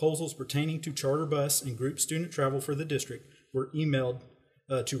for proposals pertaining to charter bus and group student travel for the district were emailed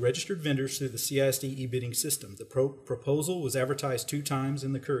to registered vendors through the CISD e-bidding system. The proposal was advertised 2 times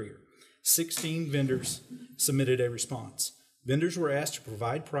in the Courier. 16 vendors submitted a response. Vendors were asked to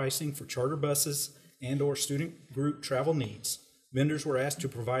provide pricing for charter buses and or student group travel needs. Vendors were asked to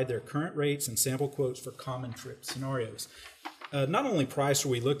provide their current rates and sample quotes for common trip scenarios. Not only price are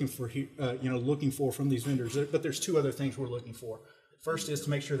we looking for from these vendors, but there's 2 other things we're looking for. First is to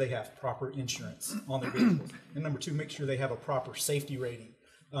make sure they have proper insurance on their vehicles. And number 2, make sure they have a proper safety rating.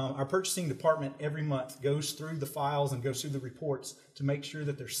 Our purchasing department every month goes through the files and goes through the reports to make sure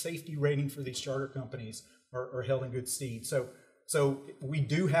that their safety rating for these charter companies are held in good stead. So we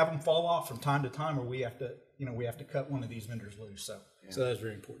do have them fall off from time to time, or we have to cut one of these vendors loose. So that's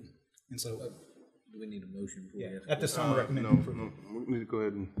very important. And so, do we need a motion for that? At this time, I recommend approval. No, we need to go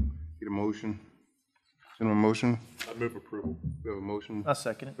ahead and get a motion. Gentlemen, motion. I move approval. We have a motion. I'll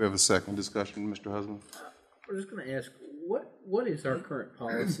second it. We have a second discussion. Mr. Husband. I was just going to ask, what is our current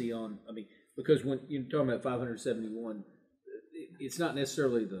policy on? I mean, because when you're talking about 571, it's not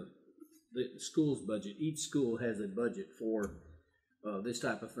necessarily the school's budget. Each school has a budget for this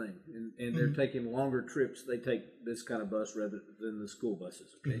type of thing, and they're taking longer trips. They take this kind of bus rather than the school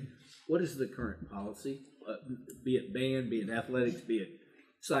buses. Okay, what is the current policy? Be it band, be it athletics, be it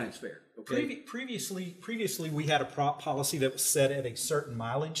science fair. Okay. Previously, we had a policy that was set at a certain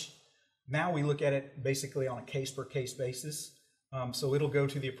mileage. Now we look at it basically on a case-per-case basis. So it'll go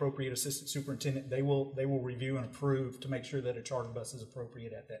to the appropriate assistant superintendent. They will review and approve to make sure that a charter bus is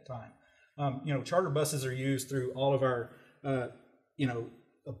appropriate at that time. Charter buses are used through all of our,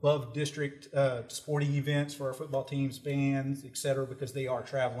 above district sporting events for our football teams, bands, et cetera, because they are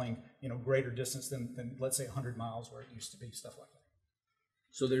traveling, greater distance than let's say 100 miles where it used to be, stuff like that.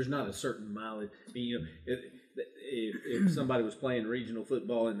 So there's not a certain mileage. I mean, if somebody was playing regional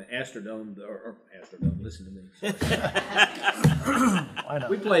football in the Astrodome, or Astrodome, listen to me.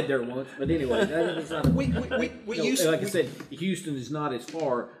 We played there once, but anyway, that's not. We used like I said, Houston is not as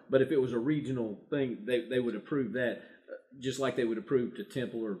far, but if it was a regional thing, they would approve that. just like they would approve to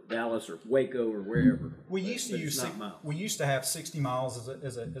Temple or Dallas or Waco or wherever. We used to But use it's not miles. we used to have 60 miles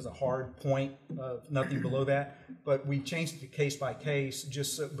as a hard point, nothing below that. But we changed it case by case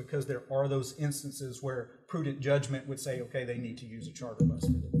just so, because there are those instances where prudent judgment would say, okay, they need to use a charter bus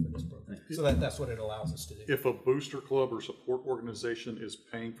for this program. So that's what it allows us to do. If a booster club or support organization is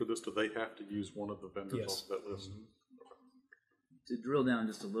paying for this, do they have to use one of the vendors Yes. off that list? To drill down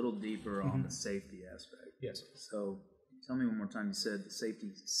just a little deeper on the safety aspect. Yes. So tell me one more time, you said the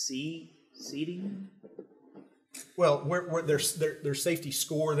safety seating? Well, where their safety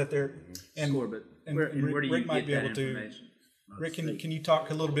score that they're and Score, but and where do Rick you might get be that able to. information? Rick, can you talk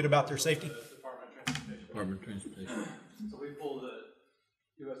a little bit about their safety? Department of Transportation. So we pull the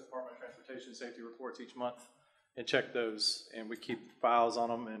U.S. Department of Transportation safety reports each month and check those, and we keep files on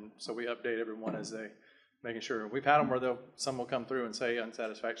them, and so we update everyone as they, making sure. We've had them where some will come through and say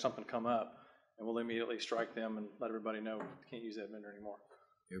unsatisfactory, something come up, and we'll immediately strike them and let everybody know we can't use that vendor anymore.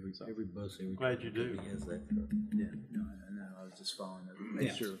 Every bus, every Glad you do. has that. Yeah, no, I was just following it.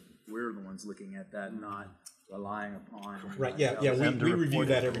 Make sure we're the ones looking at that, not relying upon. Right, yeah, we review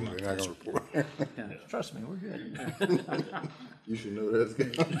that every month. They're not gonna report. Trust me, we're good. You should know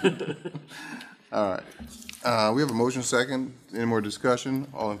that. All right. We have a motion second. Any more discussion?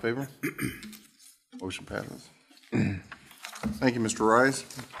 All in favor? Motion passes. Thank you, Mr. Rice.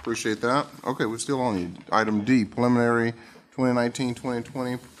 Appreciate that. Okay, we're still on item D, preliminary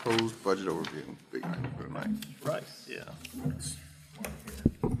 2019-2020 proposed budget overview. Big item for tonight. Right, yeah.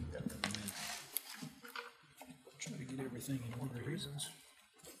 Try to get everything in order here.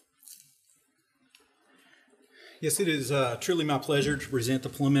 Yes, it is truly my pleasure to present the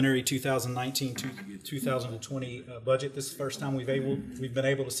preliminary 2019-2020 budget. This is the first time we've been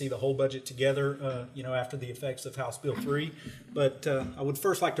able to see the whole budget together, after the effects of House Bill 3. But I would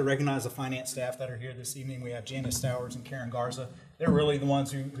first like to recognize the finance staff that are here this evening. We have Janice Stowers and Karen Garza. They're really the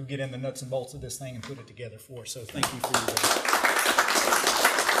ones who get in the nuts and bolts of this thing and put it together for us. So thank you for your work.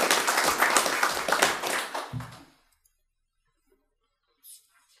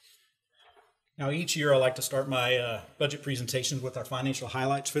 Now, each year I like to start my budget presentations with our financial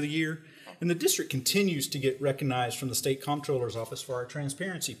highlights for the year, and the district continues to get recognized from the State Comptroller's Office for our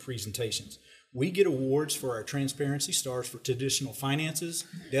transparency presentations. We get awards for our transparency stars for traditional finances,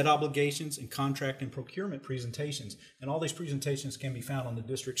 debt obligations, and contract and procurement presentations, and all these presentations can be found on the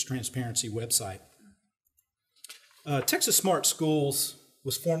district's transparency website. Texas Smart Schools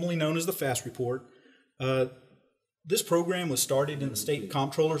was formerly known as the FAST Report. This program was started in the State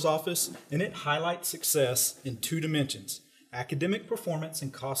Comptroller's Office, and it highlights success in two dimensions: academic performance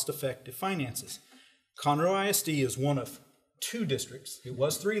and cost-effective finances. Conroe ISD is one of two districts. It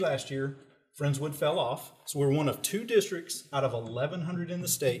was 3 last year. Friendswood fell off. So we're one of 2 districts out of 1,100 in the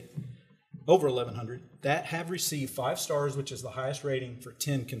state, over 1,100, that have received 5 stars, which is the highest rating for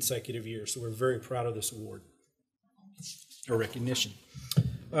 10 consecutive years. So we're very proud of this award or recognition.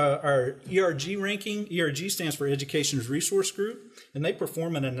 Our ERG ranking, ERG stands for Education's Resource Group, and they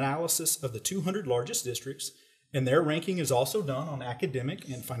perform an analysis of the 200 largest districts, and their ranking is also done on academic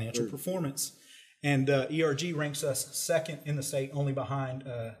and financial performance. And ERG ranks us second in the state, only behind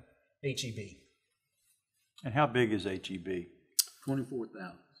HEB. And how big is HEB?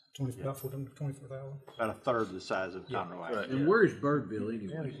 24,000. 24,000? About a third the size of Conroe. Right. And where's Birdville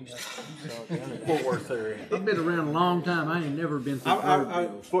anyway? Fort Worth area. I've been around a long time. I ain't never been through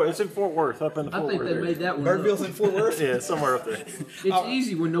Birdville. It's in Fort Worth, up in the Fort Worth I think they area. made that one Birdville's up. in Fort Worth? Yeah, somewhere up there. It's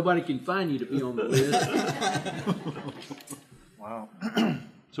easy when nobody can find you to be on the list. Wow.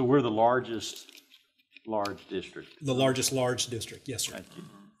 So we're the largest large district. The largest large district, yes, sir. Thank you.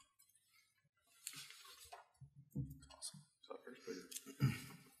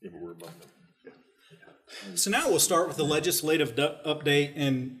 So now we'll start with the legislative update.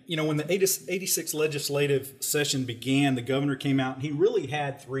 And, when the 86th legislative session began, the governor came out and he really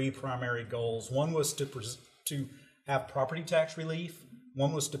had 3 primary goals. One was to have property tax relief.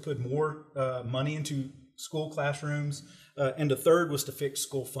 One was to put more money into school classrooms. And the third was to fix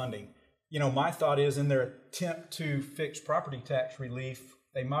school funding. My thought is in their attempt to fix property tax relief,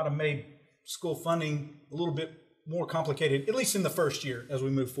 they might have made school funding a little bit more complicated, at least in the first year as we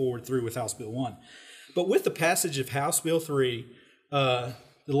move forward through with House Bill 1. But with the passage of House Bill 3, the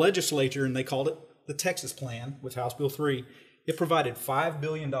legislature, and they called it the Texas Plan with House Bill 3, it provided $5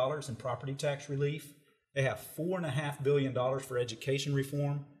 billion in property tax relief. They have $4.5 billion for education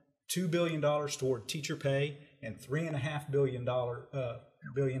reform, $2 billion toward teacher pay, and $3.5 billion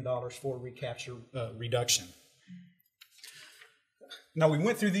for recapture reduction. Now, we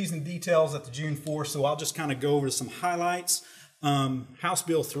went through these in details at the June 4th, so I'll just kind of go over some highlights. House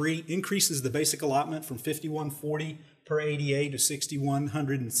Bill 3 increases the basic allotment from $51.40 per ADA to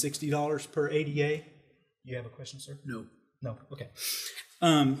 $6,160 per ADA. You have a question, sir? No. No, okay.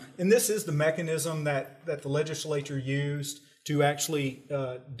 And this is the mechanism that the legislature used to actually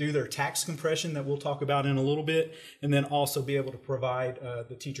do their tax compression that we'll talk about in a little bit, and then also be able to provide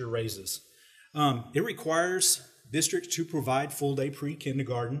the teacher raises. It requires districts to provide full-day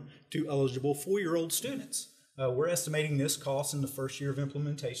pre-kindergarten to eligible 4-year-old students. We're estimating this cost in the first year of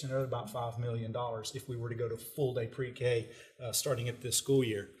implementation at about $5 million if we were to go to full-day pre-K starting at this school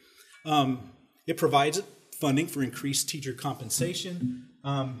year. It provides funding for increased teacher compensation.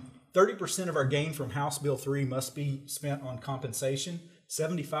 30% of our gain from House Bill 3 must be spent on compensation.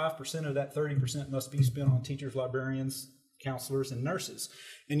 75% of that 30% must be spent on teachers, librarians, counselors, and nurses.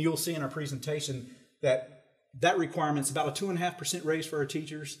 And you'll see in our presentation that that requirement is about a 2.5% raise for our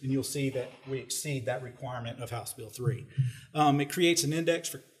teachers, and you'll see that we exceed that requirement of House Bill 3. It creates an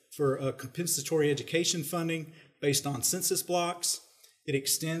index for compensatory education funding based on census blocks. It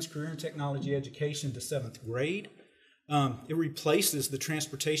extends career and technology education to 7th grade. It replaces the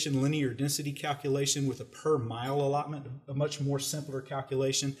transportation linear density calculation with a per mile allotment, a much more simpler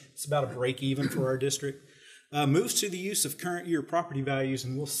calculation. It's about a break even for our district. Moves to the use of current year property values,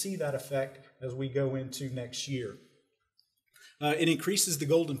 and we'll see that effect as we go into next year. It increases the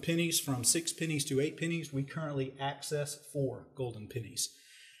golden pennies from 6 pennies to 8 pennies. We currently access 4 golden pennies.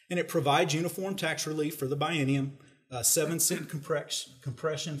 And it provides uniform tax relief for the biennium, 7-cent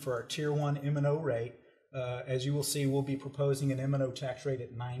compression for our Tier 1 M&O rate. As you will see, we'll be proposing an M&O tax rate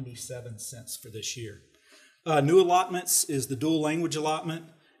at 97 cents for this year. New allotments is the dual language allotment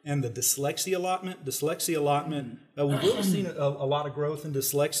and the dyslexia allotment. Dyslexia allotment, we've really seen a lot of growth in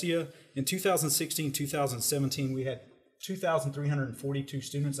dyslexia. In 2016-2017, we had 2,342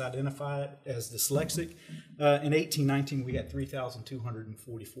 students identified as dyslexic. In 18-19, we had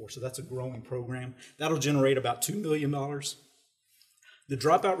 3,244. So that's a growing program. That'll generate about $2 million. The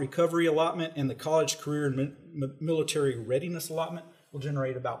dropout recovery allotment and the college career and military readiness allotment will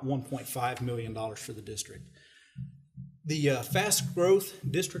generate about $1.5 million for the district. The fast growth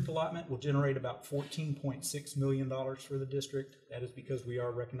district allotment will generate about $14.6 million for the district. That is because we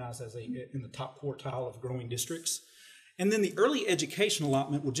are recognized as in the top quartile of growing districts. And then the early education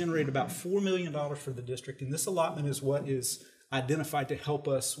allotment will generate about $4 million for the district. And this allotment is what is identified to help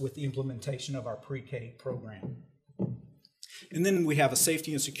us with the implementation of our pre-K program. And then we have a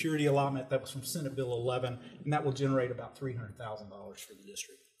safety and security allotment that was from Senate Bill 11, and that will generate about $300,000 for the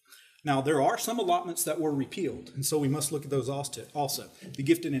district. Now, there are some allotments that were repealed, and so we must look at those also. The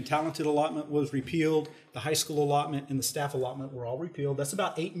gifted and talented allotment was repealed, the high school allotment and the staff allotment were all repealed. That's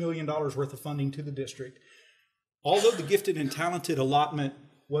about $8 million worth of funding to the district. Although the gifted and talented allotment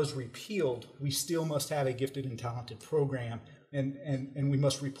was repealed, we still must have a gifted and talented program, and we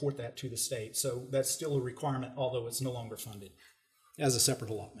must report that to the state. So that's still a requirement, although it's no longer funded as a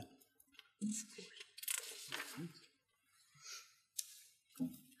separate allotment.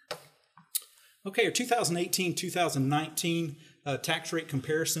 Okay, our 2018-2019 tax rate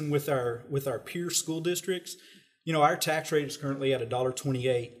comparison with our peer school districts. You know, our tax rate is currently at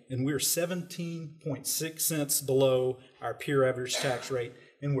 $1.28, and we're 17.6 cents below our peer average tax rate,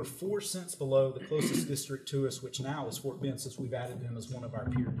 and we're 4 cents below the closest district to us, which now is Fort Bend, since we've added them as one of our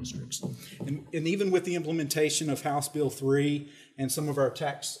peer districts. And even with the implementation of House Bill 3 and some of our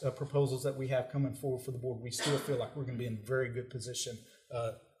tax proposals that we have coming forward for the board, we still feel like we're going to be in a very good position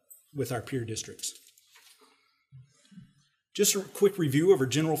with our peer districts. Just a quick review of our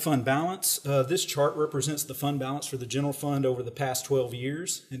general fund balance. This chart represents the fund balance for the general fund over the past 12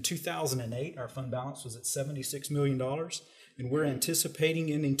 years. In 2008, our fund balance was at $76 million, and we're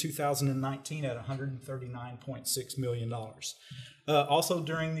anticipating ending 2019 at $139.6 million. Also,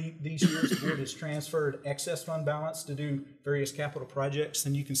 during these years, the board has transferred excess fund balance to do various capital projects,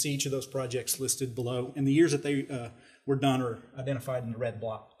 and you can see each of those projects listed below. And the years that they were done are identified in the red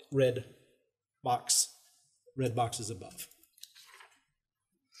boxes above.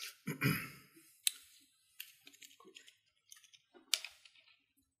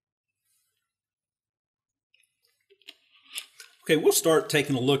 Okay, we'll start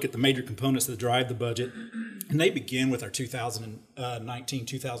taking a look at the major components that drive the budget, and they begin with our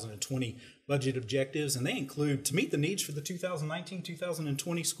 2019-2020 budget objectives, and they include to meet the needs for the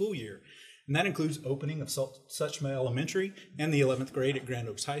 2019-2020 school year. And that includes opening of Suchma Elementary and the 11th grade at Grand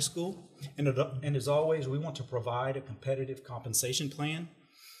Oaks High School. And as always, we want to provide a competitive compensation plan.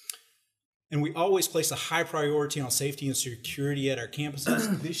 And we always place a high priority on safety and security at our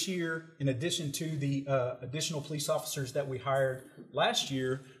campuses. This year, in addition to the additional police officers that we hired last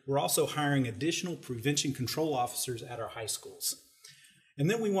year, we're also hiring additional prevention control officers at our high schools. And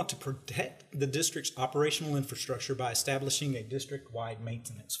then we want to protect the district's operational infrastructure by establishing a district-wide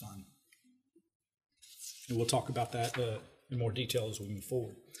maintenance fund. And we'll talk about that in more detail as we move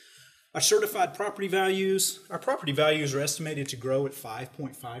forward. Our certified property values, our property values are estimated to grow at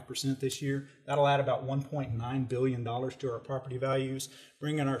 5.5% this year. That'll add about $1.9 billion to our property values,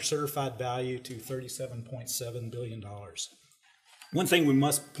 bringing our certified value to $37.7 billion. One thing we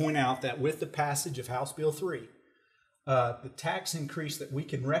must point out that with the passage of House Bill 3, the tax increase that we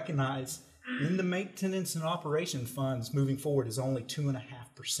can recognize in the maintenance and operation funds moving forward is only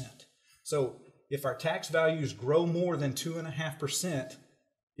 2.5%. So if our tax values grow more than 2.5%,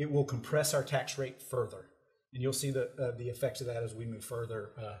 it will compress our tax rate further. And you'll see the effects of that as we move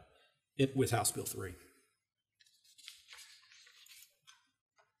further with House Bill 3.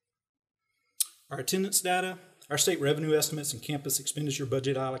 Our attendance data, our state revenue estimates and campus expenditure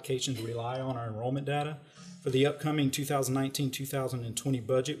budget allocations rely on our enrollment data. For the upcoming 2019-2020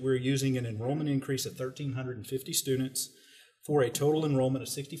 budget, we're using an enrollment increase of 1,350 students for a total enrollment of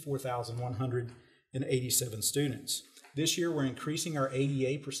 64,187 students. This year, we're increasing our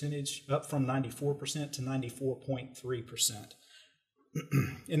ADA percentage up from 94% to 94.3%.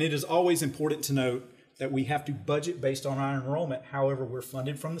 And it is always important to note that we have to budget based on our enrollment. However, we're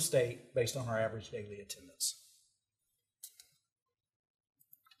funded from the state based on our average daily attendance.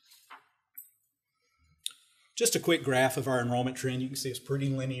 Just a quick graph of our enrollment trend. You can see it's pretty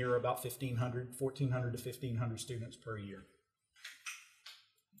linear, about 1,400 to 1,500 students per year.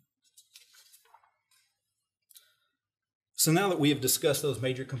 So now that we have discussed those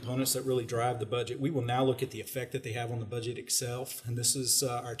major components that really drive the budget, we will now look at the effect that they have on the budget itself. And this is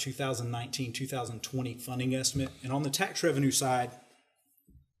our 2019-2020 funding estimate. And on the tax revenue side,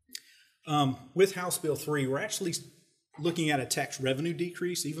 with House Bill 3, we're actually looking at a tax revenue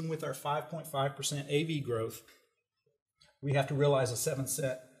decrease. Even with our 5.5% AV growth, we have to realize a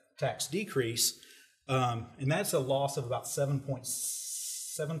 7-cent tax decrease. And that's a loss of about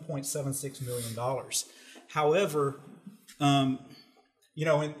 $7.76 million. However, you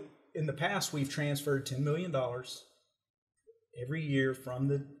know, in the past, we've transferred $10 million every year from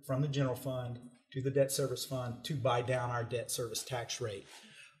the general fund to the debt service fund to buy down our debt service tax rate.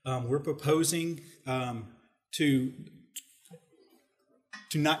 We're proposing to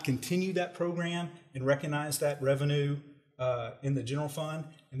not continue that program and recognize that revenue in the general fund,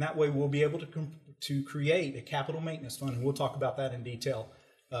 and that way we'll be able to create a capital maintenance fund, and we'll talk about that in detail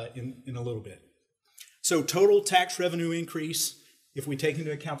in a little bit. So total tax revenue increase, if we take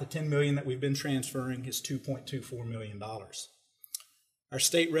into account the $10 million that we've been transferring, is $2.24 million. Our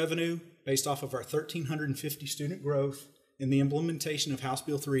state revenue, based off of our 1,350 student growth and the implementation of House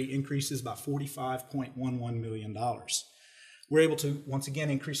Bill 3, increases by $45.11 million. We're able to, once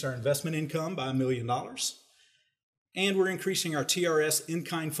again, increase our investment income by $1 million. And we're increasing our TRS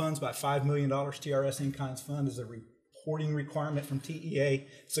in-kind funds by $5 million. TRS in-kind fund is a reporting requirement from TEA,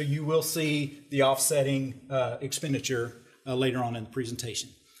 so you will see the offsetting expenditure later on in the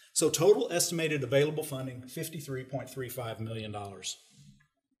presentation. So total estimated available funding, $53.35 million.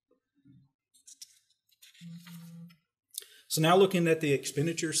 So now looking at the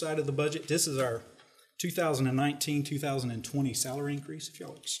expenditure side of the budget, this is our 2019-2020 salary increase. If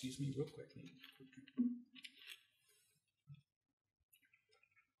y'all excuse me real quick.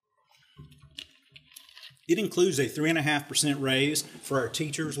 It includes a 3.5% raise for our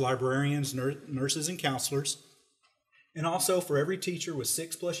teachers, librarians, nurses, and counselors. And also for every teacher with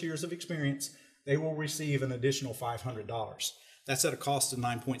 6+ years of experience, they will receive an additional $500. That's at a cost of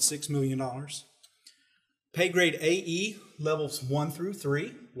 $9.6 million. Pay grade AE levels 1 through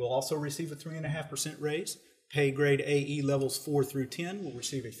 3 will also receive a 3.5% raise. Pay grade AE levels 4 through 10 will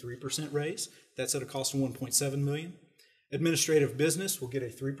receive a 3% raise. That's at a cost of $1.7 million. Administrative business will get a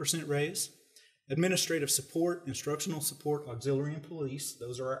 3% raise. Administrative support, instructional support, auxiliary, and police,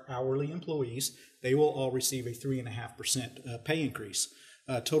 those are our hourly employees, they will all receive a 3.5% pay increase.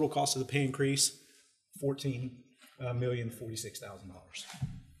 Total cost of the pay increase, $14,046,000.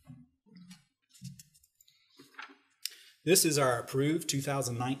 This is our approved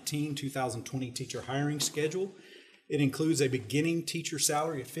 2019-2020 teacher hiring schedule. It includes a beginning teacher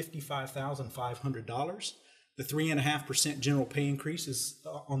salary of $55,500. The 3.5% general pay increase is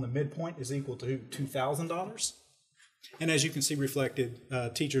on the midpoint is equal to $2,000. And as you can see reflected,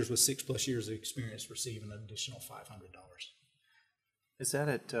 teachers with 6+ years of experience receive an additional $500. Is that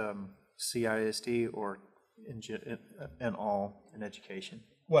at CISD or in all in education?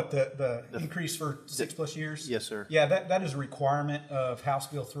 What, the increase for 6+ years? Yes, sir. Yeah, that is a requirement of House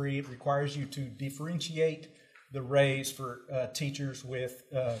Bill 3. It requires you to differentiate the raise for teachers with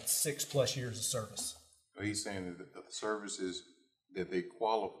 6+ years of service. He's saying that the service is that they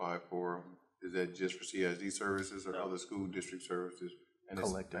qualify for, is that just for CISD services or other school district services? And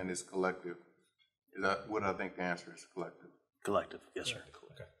Collective. And it's collective. Is that what I think the answer is? Collective. Collective, yes, sir.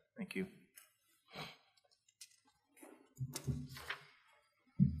 Okay, thank you.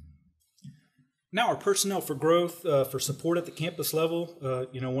 Now, our personnel for growth, for support at the campus level,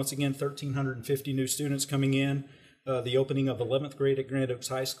 once again, 1,350 new students coming in, the opening of 11th grade at Grand Oaks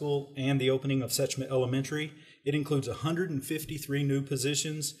High School, and the opening of Setchmet Elementary. It includes 153 new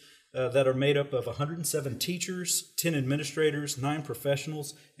positions that are made up of 107 teachers, 10 administrators, 9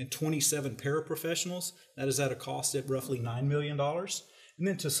 professionals, and 27 paraprofessionals. That is at a cost of roughly $9 million. And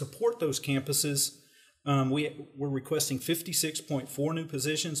then to support those campuses, we're requesting 56.4 new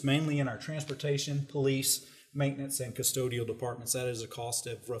positions, mainly in our transportation, police, maintenance, and custodial departments. That is a cost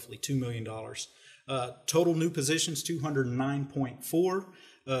of roughly $2 million. Total new positions, 209.4.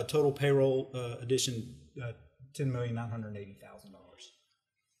 Total payroll addition, $10,980,000.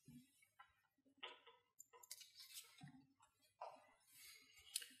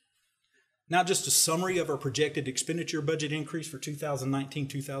 Now, just a summary of our projected expenditure budget increase for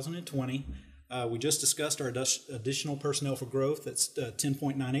 2019-2020. We just discussed our additional personnel for growth. That's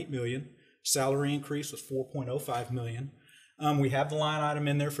 $10.98 million. Salary increase was $4.05 million. We have the line item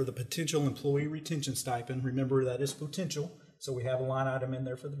in there for the potential employee retention stipend. Remember, that is potential, so we have a line item in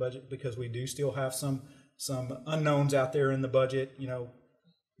there for the budget because we do still have some unknowns out there in the budget.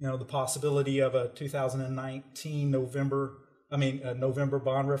 The possibility of a 2019 November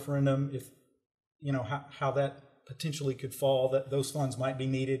bond referendum. If how that potentially could fall, that those funds might be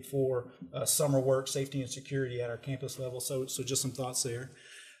needed for summer work, safety, and security at our campus level. So just some thoughts there.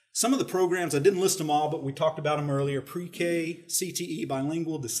 Some of the programs, I didn't list them all, but we talked about them earlier. Pre-K, CTE,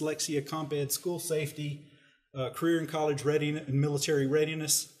 bilingual, dyslexia, comp ed, school safety, career and college readiness, and military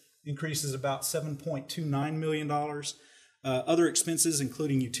readiness increases about $7.29 million. Other expenses,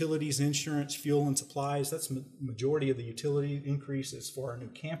 including utilities, insurance, fuel, and supplies. That's majority of the utility increases for our new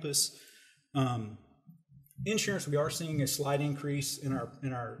campus. Insurance, we are seeing a slight increase in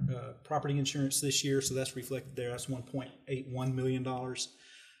our property insurance this year, so that's reflected there. That's $1.81 million.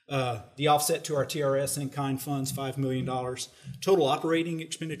 The offset to our TRS in-kind funds, $5 million. Total operating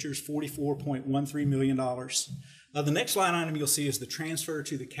expenditures, $44.13 million. The next line item you'll see is the transfer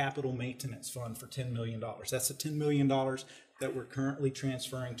to the capital maintenance fund for $10 million. That's the $10 million that we're currently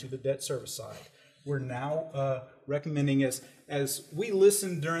transferring to the debt service side. We're now recommending, as we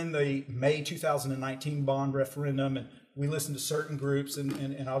listened during the May 2019 bond referendum, and we listened to certain groups,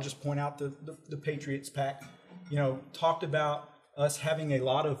 and I'll just point out the Patriots PAC, talked about us having a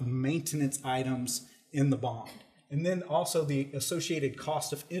lot of maintenance items in the bond, and then also the associated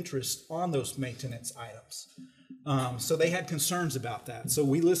cost of interest on those maintenance items. So they had concerns about that. So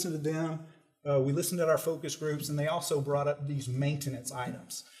we listened to them, we listened to our focus groups, and they also brought up these maintenance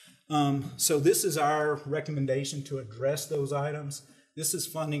items. So this is our recommendation to address those items. This is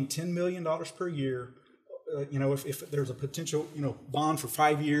funding $10 million per year. If there's a potential, bond for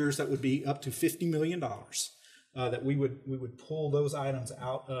 5 years, that would be up to $50 million that we would pull those items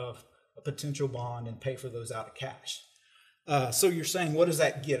out of a potential bond and pay for those out of cash. So you're saying, what does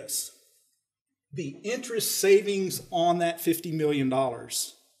that get us? The interest savings on that $50 million.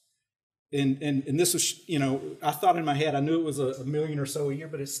 And this was, I thought in my head, I knew it was a million or so a year,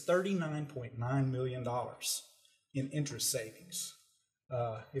 but it's $39.9 million in interest savings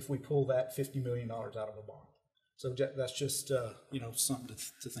if we pull that $50 million out of a bond. So that's just, something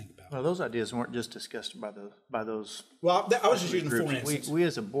to think about. Well, those ideas weren't just discussed by those. Well, I was just using groups. for instance. We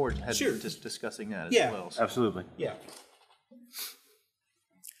as a board had been just discussing that as well. So. Absolutely. Yeah.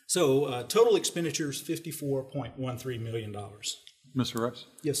 So total expenditures, $54.13 million. Mr. Rice?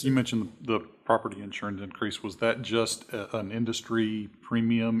 Yes, sir. You mentioned the property insurance increase. Was that just an industry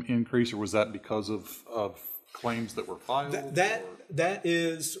premium increase, or was that because of claims that were filed? That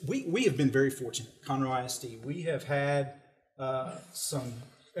is, we have been very fortunate, Conroe ISD. We have had some,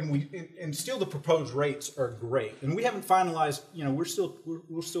 and still the proposed rates are great. And we haven't finalized,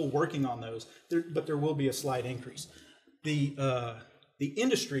 we're still working on those, but there will be a slight increase. The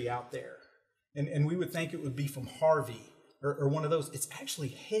industry out there, and we would think it would be from Harvey, or one of those, it's actually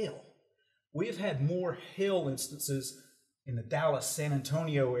hail. We have had more hail instances in the Dallas, San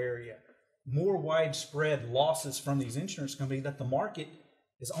Antonio area, more widespread losses from these insurance companies that the market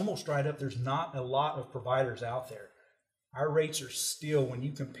is almost dried up. There's not a lot of providers out there. Our rates are still, when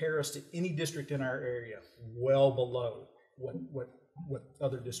you compare us to any district in our area, well below what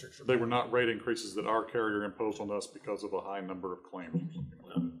other districts are. They were not rate increases that our carrier imposed on us because of a high number of claims or something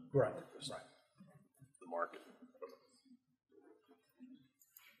like that. Right. The market.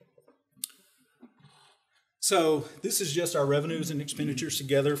 So this is just our revenues and expenditures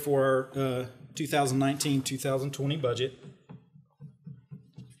together for our 2019-2020 budget.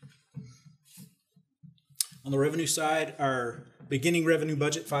 On the revenue side, our beginning revenue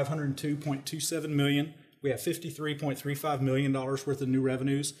budget, $502.27 million. We have $53.35 million worth of new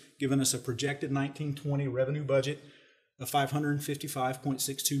revenues, giving us a projected 19-20 revenue budget of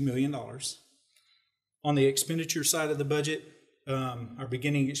 $555.62 million. On the expenditure side of the budget, our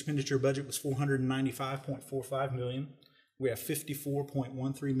beginning expenditure budget was $495.45 million. We have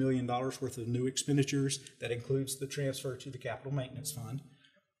 $54.13 million worth of new expenditures. That includes the transfer to the capital maintenance fund,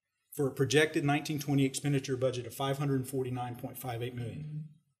 for a projected 19-20 expenditure budget of $549.58 million.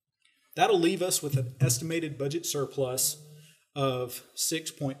 That'll leave us with an estimated budget surplus of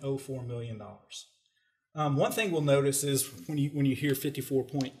 $6.04 million. One thing we'll notice is when you hear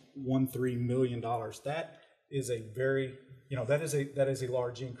 $54.13 million, that is a very, that is a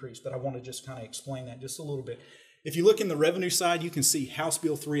large increase, but I want to just kind of explain that just a little bit. If you look in the revenue side, you can see House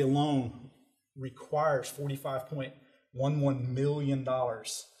Bill 3 alone requires $45.11 million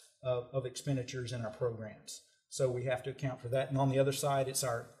of expenditures in our programs. So we have to account for that. And on the other side, it's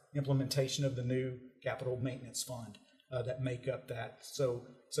our implementation of the new capital maintenance fund that make up that. So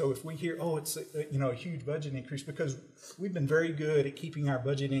if we hear, oh, it's a huge budget increase, because we've been very good at keeping our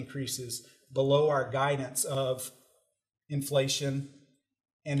budget increases below our guidance of inflation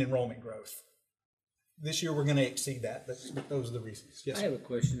and enrollment growth. This year we're going to exceed that, but those are the reasons. Yes, I have a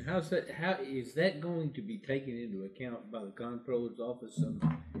question. How is that going to be taken into account by the Comptroller's Office? On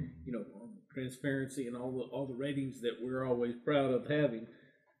transparency and all the ratings that we're always proud of having.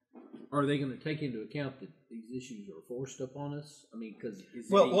 Are they going to take into account that these issues are forced upon us? I mean, because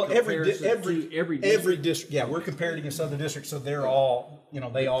every district, yeah, we're compared against other districts, so they're all,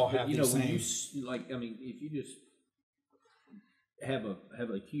 they all have the same. If you just have a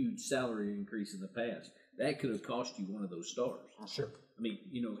huge salary increase in the past, that could have cost you one of those stars. Sure. I mean,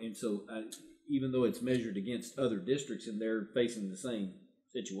 and so even though it's measured against other districts and they're facing the same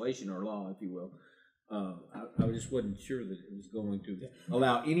situation or law, if you will, I just wasn't sure that it was going to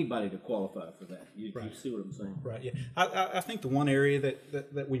allow anybody to qualify for that. You see what I'm saying? Right. Yeah. I think the one area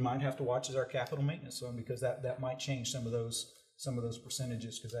that we might have to watch is our capital maintenance fund, because that might change some of those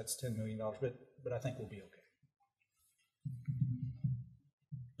percentages, because that's $10 million. But I think we'll be okay.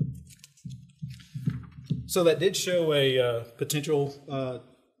 So that did show a potential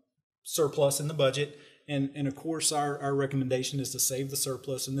surplus in the budget. And of course, our recommendation is to save the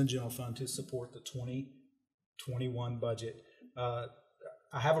surplus in the general fund to support the 2021 budget. I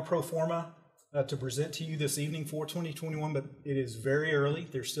have a pro forma to present to you this evening for 2021, but it is very early.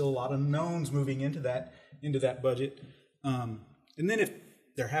 There's still a lot of knowns moving into that budget. And then if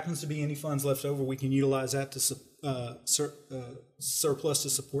there happens to be any funds left over, we can utilize that to surplus to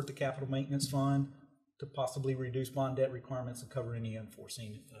support the capital maintenance fund, to possibly reduce bond debt requirements and cover any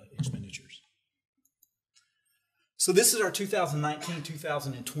unforeseen expenditures. So this is our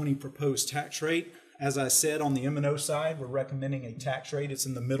 2019-2020 proposed tax rate. As I said, on the M&O side, we're recommending a tax rate. It's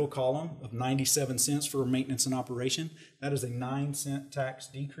in the middle column of 97 cents for maintenance and operation. That is a 9-cent tax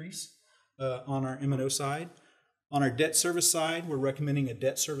decrease on our M&O side. On our debt service side, we're recommending a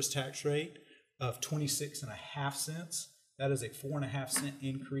debt service tax rate of 26.5 cents. That is a 4.5-cent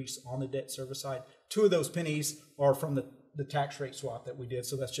increase on the debt service side. 2 of those pennies are from the tax rate swap that we did,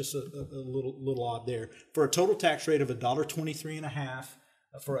 so that's just a little odd there. For a total tax rate of $1.23.5,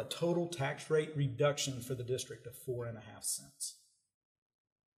 for a total tax rate reduction for the district of 4.5 cents.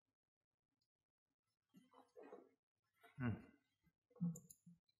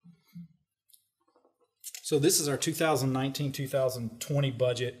 So this is our 2019-2020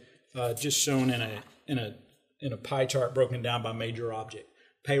 budget, just shown in a pie chart broken down by major object.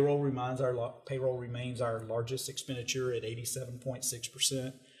 Payroll remains our largest expenditure at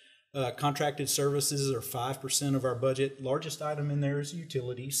 87.6%. Contracted services are 5% of our budget. Largest item in there is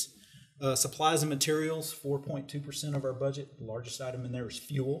utilities. Supplies and materials, 4.2% of our budget. The largest item in there is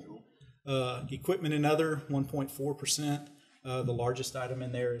fuel. Equipment and other, 1.4%. The largest item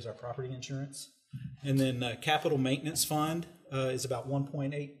in there is our property insurance. And then capital maintenance fund is about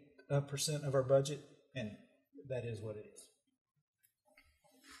 1.8% of our budget, and that is what it is.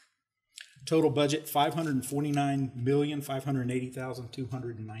 Total budget,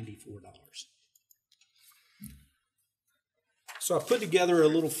 $549,580,294. So I put together a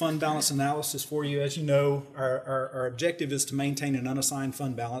little fund balance analysis for you. As you know, our objective is to maintain an unassigned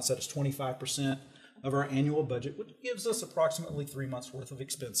fund balance that is 25% of our annual budget, which gives us approximately 3 months worth of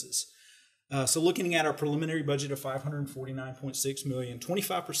expenses. So looking at our preliminary budget of $549.6 million,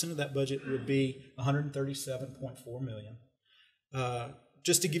 25% of that budget would be $137.4 million.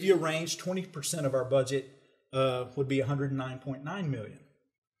 Just to give you a range, 20% of our budget would be $109.9 million.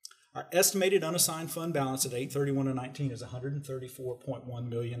 Our estimated unassigned fund balance at 8/31/19 is $134.1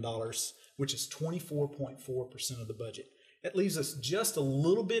 million, which is 24.4% of the budget. That leaves us just a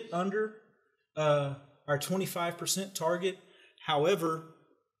little bit under our 25% target. However,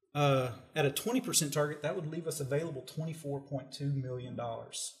 at a 20% target, that would leave us available $24.2 million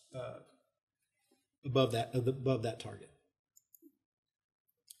above that target.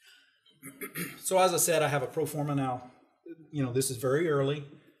 So as I said, I have a pro forma now. You know, this is very early.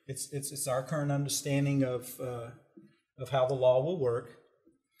 It's our current understanding of how the law will work.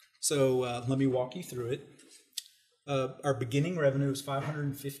 So let me walk you through it. Our beginning revenue is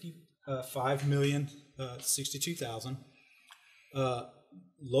 $555,062,000.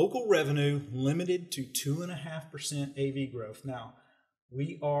 Local revenue limited to 2.5% AV growth. Now,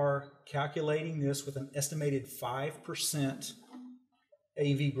 we are calculating this with an estimated 5%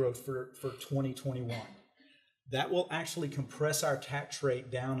 AV growth for 2021. That will actually compress our tax rate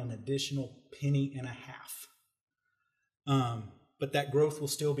down an additional $0.015. But that growth will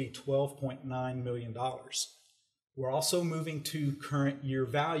still be $12.9 million. We're also moving to current year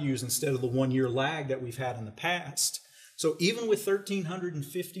values instead of the 1 year lag that we've had in the past. So even with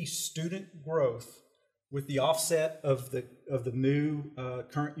 1,350 student growth, with the offset of the new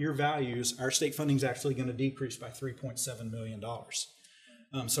current year values, our state funding is actually going to decrease by $3.7 million.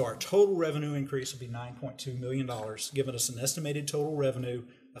 So our total revenue increase will be $9.2 million, giving us an estimated total revenue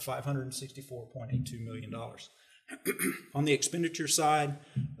of $564.82 million. On the expenditure side,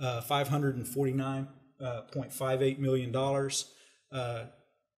 $549.58 million.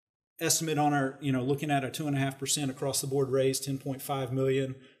 Estimate on our, looking at a 2.5% across the board raise, $10.5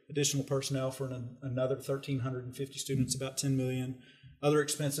 million. Additional personnel for another 1,350 students, about $10 million. Other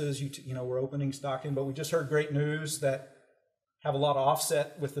expenses, we're opening stocking, but we just heard great news that have a lot of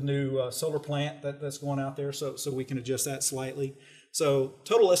offset with the new solar plant that's going out there, so we can adjust that slightly. So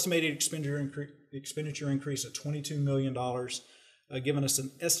total estimated expenditure increase of $22 million, giving us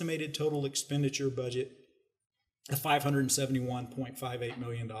an estimated total expenditure budget of $571.58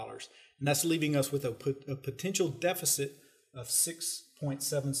 million. And that's leaving us with a potential deficit of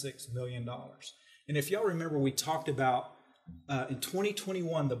 $6.76 million. And if y'all remember, we talked about in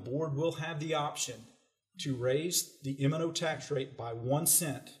 2021, the board will have the option to raise the M&O tax rate by 1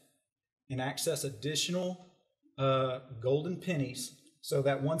 cent and access additional golden pennies. So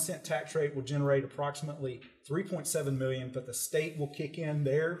that 1 cent tax rate will generate approximately $3.7 million, but the state will kick in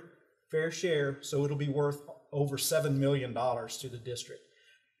their fair share, so it'll be worth over $7 million to the district.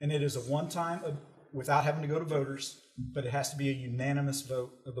 And it is a one-time, without having to go to voters, but it has to be a unanimous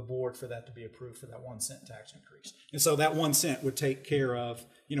vote of the board for that to be approved for that 1 cent tax increase. And so that 1 cent would take care of,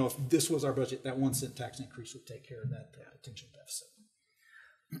 if this was our budget, that 1 cent tax increase would take care of that potential deficit.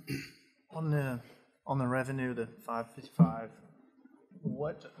 On the revenue, the 555,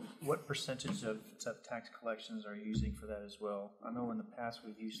 what percentage of tax collections are you using for that as well? I know in the past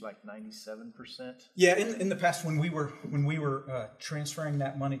we've used like 97%. Yeah, in the past when we were transferring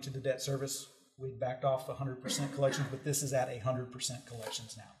that money to the debt service, we backed off 100% collections, but this is at 100%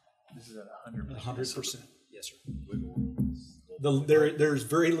 collections now. This is at 100%. 100%. Yes, sir. There's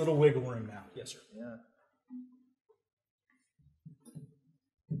very little wiggle room now. Yes, sir. Yeah.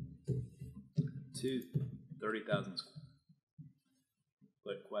 Two 30,000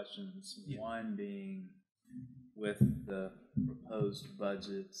 split questions. Yeah. One being with the proposed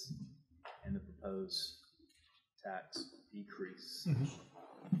budgets and the proposed tax decrease. Mm-hmm.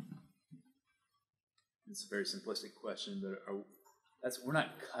 It's a very simplistic question, but we're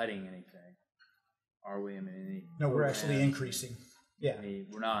not cutting anything, are we? I mean, no, we're actually increasing. Yeah, I mean,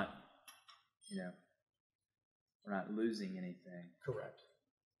 we're not losing anything. Correct.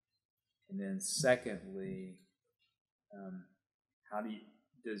 And then, secondly,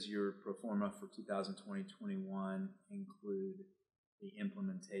 does your pro forma for 2020-21 include the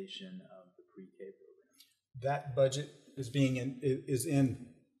implementation of the pre-K program? That budget is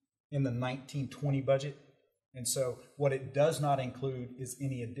in the 1920 budget, and so what it does not include is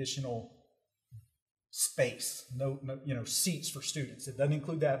any additional space, no seats for students. It doesn't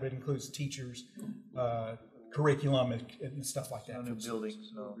include that, but it includes teachers, curriculum, and stuff like that. No new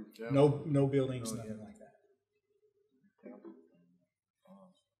buildings, no buildings, nothing like that.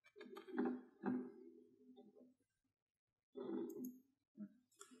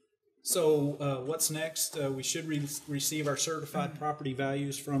 So what's next? We should receive our certified property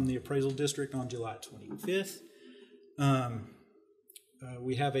values from the appraisal district on July 25th.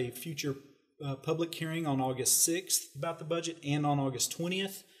 We have a future public hearing on August 6th about the budget and on August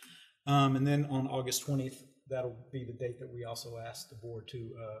 20th. And then on August 20th, that'll be the date that we also asked the board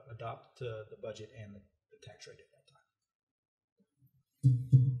to adopt the budget and the tax rate at that time.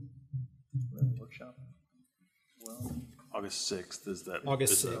 Workshop. August 6th is that?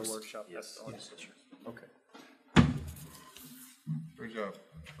 August is that 6th. workshop? Yes. Yes. Yes. Okay. Great job.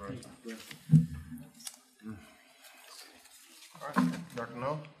 All right, Dr.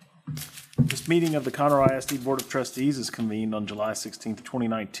 Null. This meeting of the Conroe ISD Board of Trustees is convened on July 16th,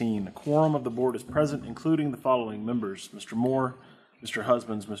 2019. The quorum of the board is present, including the following members: Mr. Moore, Mr.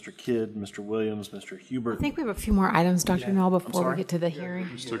 Husbands, Mr. Kidd, Mr. Williams, Mr. Hubert. I think we have a few more items, Dr. Null, before we sorry? get to the hearing.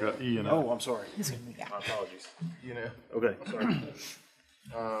 We still got E and F. Oh, I'm sorry. Yeah. My apologies. You know. Okay. Sorry.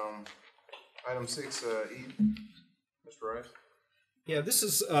 Item 6E, Mr. Rice. Yeah, this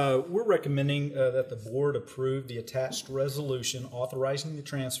is, we're recommending that the board approve the attached resolution authorizing the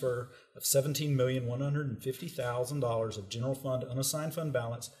transfer of $17,150,000 of general fund unassigned fund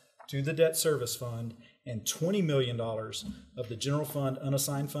balance to the debt service fund and $20 million of the general fund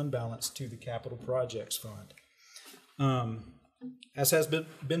unassigned fund balance to the capital projects fund. As has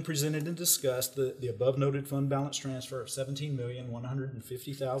been presented and discussed, the above noted fund balance transfer of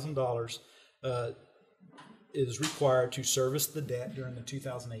 $17,150,000 is required to service the debt during the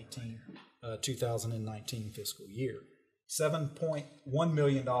 2018-2019 fiscal year. $7.1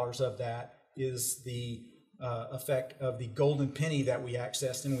 million of that is the effect of the golden penny that we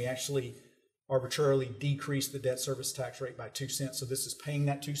accessed, and we actually arbitrarily decreased the debt service tax rate by 2 cents. So this is paying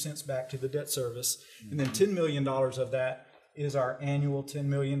that 2 cents back to the debt service. And then $10 million of that is our annual $10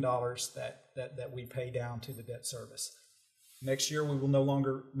 million that we pay down to the debt service. Next year, we will no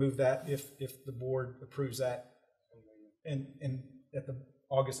longer move that if the board approves that and at the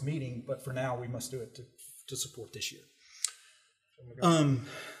August meeting, but for now, we must do it to support this year.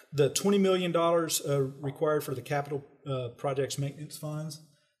 The $20 million required for the capital projects maintenance funds,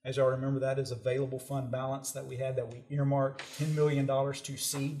 as y'all remember, that is available fund balance that we had that we earmarked $10 million to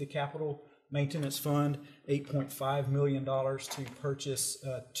seed the capital maintenance fund, $8.5 million to purchase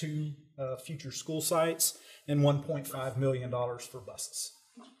 2 future school sites, and $1.5 million for buses.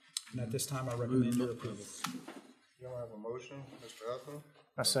 And at this time, I recommend your approval. You don't have a motion, Mr. Husband?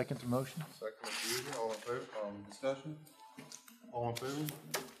 I second the motion. Second, Mr. User. All in favor? Discussion? All in favor?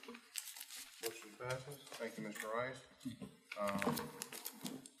 Motion passes. Thank you, Mr. Rice.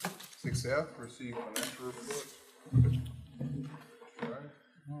 6F, receive financial reports.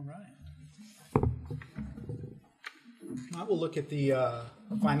 All right. I will look at the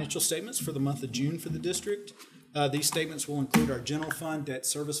financial statements for the month of June for the district. These statements will include our general fund, debt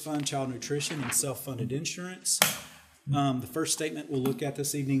service fund, child nutrition, and self-funded insurance. The first statement we'll look at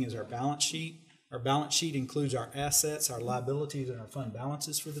this evening is our balance sheet. Our balance sheet includes our assets, our liabilities, and our fund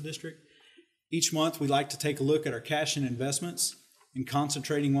balances for the district. Each month, we like to take a look at our cash and investments and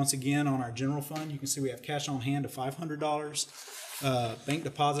concentrating once again on our general fund. You can see we have cash on hand of $500, bank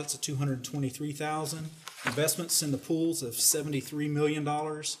deposits of $223,000, investments in the pools of $73 million,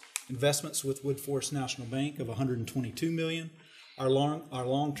 investments with Woodforest National Bank of $122 million, our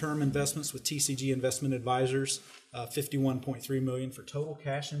long-term investments with TCG Investment Advisors, $51.3 million for total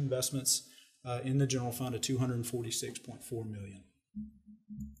cash and investments in the general fund of $246.4 million.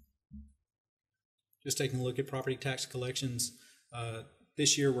 Just taking a look at property tax collections,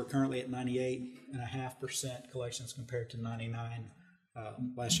 this year we're currently at 98.5% collections compared to 99%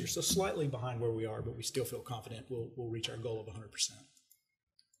 last year. So slightly behind where we are, but we still feel confident we'll reach our goal of 100%.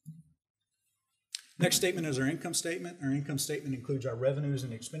 Next statement is our income statement. Our income statement includes our revenues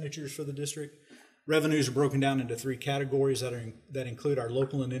and expenditures for the district. Revenues are broken down into 3 categories that include our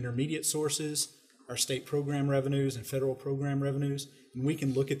local and intermediate sources, our state program revenues, and federal program revenues. And we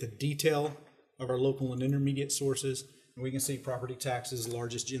can look at the detail of our local and intermediate sources, and we can see property taxes, the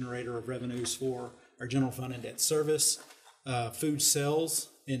largest generator of revenues for our general fund and debt service, food sales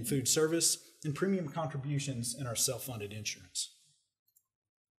and food service, and premium contributions in our self-funded insurance.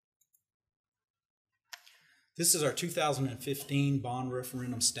 This is our 2015 bond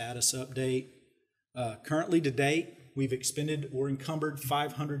referendum status update. Currently to date, we've expended or encumbered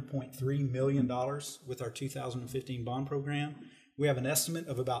 $500.3 million with our 2015 bond program. We have an estimate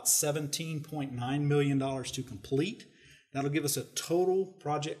of about $17.9 million to complete. That'll give us a total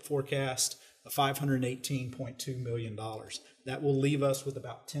project forecast of $518.2 million. That will leave us with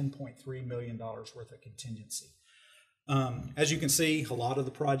about $10.3 million worth of contingency. As you can see, a lot of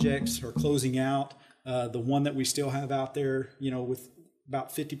the projects are closing out. The one that we still have out there, with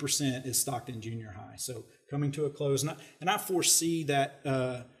about 50% is Stockton Junior High. So coming to a close, and I foresee that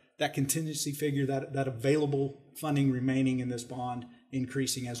that contingency figure, that available funding remaining in this bond,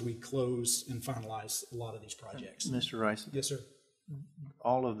 increasing as we close and finalize a lot of these projects. Mr. Rice? Yes, sir.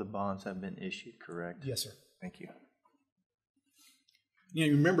 All of the bonds have been issued, correct? Yes, sir. Thank you. You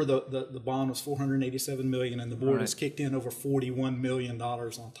know, you remember the bond was $487 million, and the board has kicked in over $41 million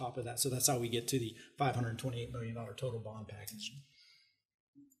on top of that. So that's how we get to the $528 million total bond package.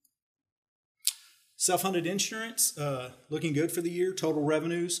 Self-funded insurance, looking good for the year. Total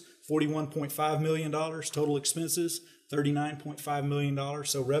revenues, $41.5 million. Total expenses, $39.5 million.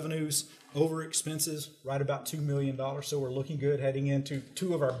 So revenues over expenses, right about $2 million. So we're looking good heading into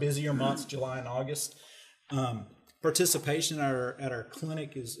two of our busier months, July and August. Participation at our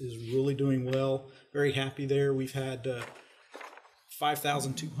clinic is really doing well. Very happy there. We've had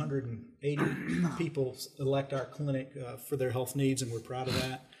 5,280 people elect our clinic for their health needs, and we're proud of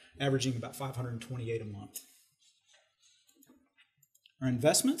that, averaging about 528 a month. Our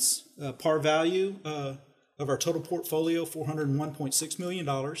investments, par value of our total portfolio, $401.6 million.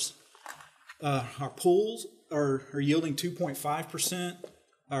 Our pools are yielding 2.5%.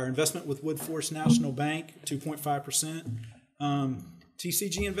 Our investment with Woodforest National Bank, 2.5%.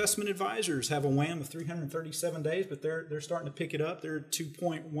 TCG Investment Advisors have a WAM of 337 days, but they're starting to pick it up. They're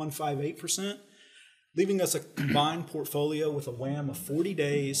 2.158%, leaving us a combined portfolio with a WAM of 40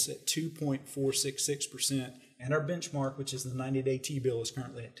 days at 2.466%, and our benchmark, which is the 90-day T-bill, is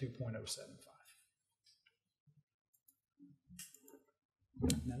currently at 2.075.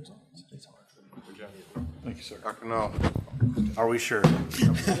 And that is all. Thank you, sir. Dr. Null. Are we sure?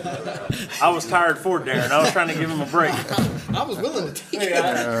 I was tired for Darren. I was trying to give him a break. I was willing to take it.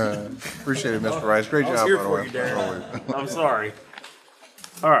 Appreciate it, Mr. Rice. Great job, by the way. Darren. I'm sorry.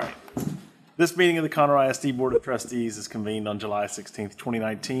 All right. This meeting of the Conroe ISD Board of Trustees is convened on July 16th,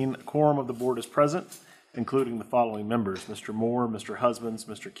 2019. A quorum of the board is present, including the following members: Mr. Moore, Mr. Husbands,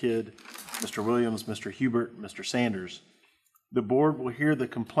 Mr. Kidd, Mr. Williams, Mr. Hubert, Mr. Sanders. The board will hear the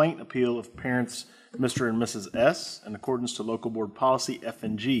complaint appeal of parents Mr. and Mrs. S. in accordance to local board policy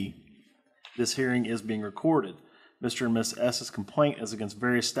F&G. This hearing is being recorded. Mr. and Ms. S.'s complaint is against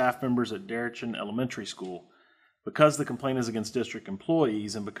various staff members at Darrichin Elementary School. Because the complaint is against district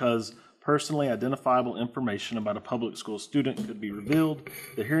employees and because personally identifiable information about a public school student could be revealed,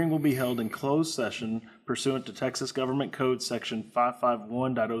 the hearing will be held in closed session pursuant to Texas Government Code Section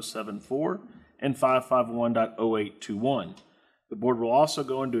 551.074 and 551.0821. The board will also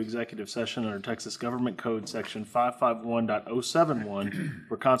go into executive session under Texas Government Code Section 551.071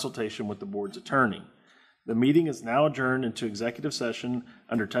 for consultation with the board's attorney. The meeting is now adjourned into executive session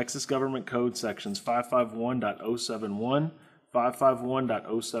under Texas Government Code Sections 551.071,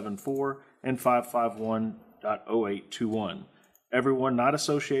 551.074, and 551.0821. Everyone not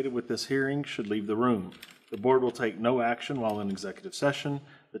associated with this hearing should leave the room. The board will take no action while in executive session.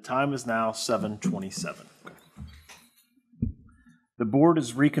 The time is now 7:27. The board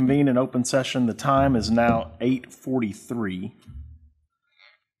is reconvened in open session. The time is now 8:43.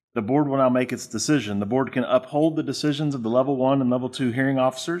 The board will now make its decision. The board can uphold the decisions of the Level 1 and Level 2 hearing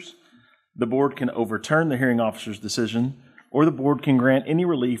officers. The board can overturn the hearing officer's decision, or the board can grant any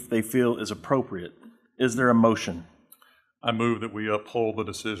relief they feel is appropriate. Is there a motion? I move that we uphold the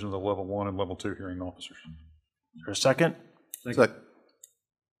decision of the Level 1 and Level 2 hearing officers. Is there a second? Second.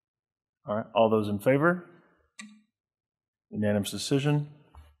 All right. All those in favor? Unanimous decision.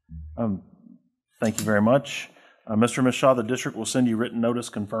 Thank you very much. Mr. and Ms. Shaw, the district will send you written notice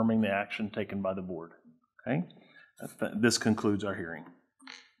confirming the action taken by the board. Okay? This concludes our hearing.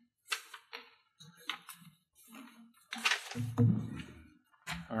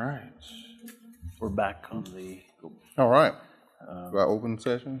 All right. We're back on the... All right. About open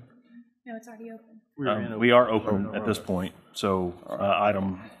session? No, it's already open. We are open at this point. So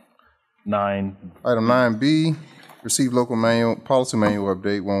item 9. Item 9B, receive local manual, policy manual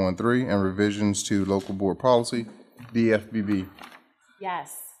update 113 and revisions to local board policy, DFBB.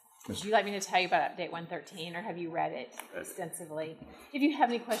 Yes. Would you like me to tell you about Update 113, or have you read it extensively? If you have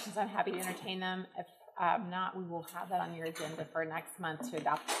any questions, I'm happy to entertain them. If not, we will have that on your agenda for next month to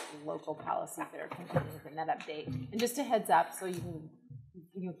adopt local policies that are contained within that update. And just a heads up, so you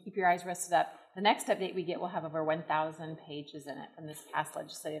can keep your eyes rested up. The next update we get will have over 1,000 pages in it from this past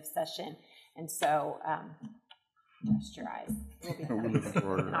legislative session. And so, rest your eyes. We'll be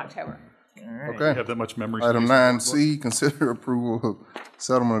in October. Right. Okay. You have that much memory. Item 9C, consider approval of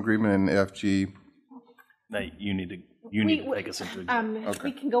settlement agreement in FG. Nate, you need to take us into Okay.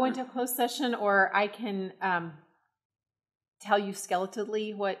 We can go into a closed session, or I can tell you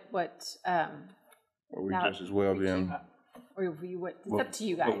skeletally what or we just as well be in. Or it's up to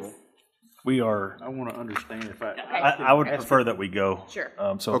you guys. We are. I want to understand if I would prefer that we go. Sure.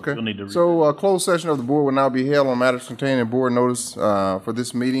 So okay. you'll need to. So closed session of the board will now be held on matters contained in board notice for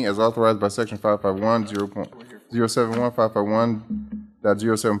this meeting as authorized by Section 551, 0.071, 551,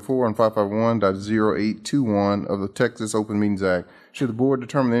 551.074 and 551.0821 of the Texas Open Meetings Act. Should the board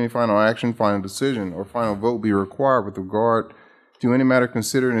determine that any final action, final decision, or final vote be required with regard to any matter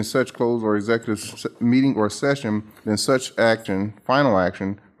considered in such closed or executive meeting or session, then such action, final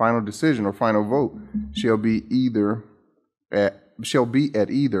decision, or final vote shall be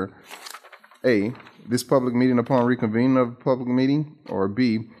at either A, this public meeting upon reconvening of the public meeting, or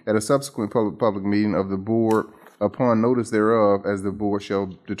B, at a subsequent public meeting of the board upon notice thereof, as the board shall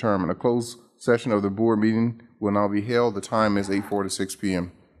determine. A closed session of the board meeting will now be held. The time is 8:46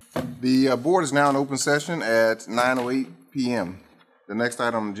 p.m. The board is now in open session at 9:08 p.m. The next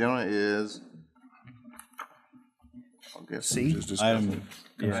item on the agenda is C. Item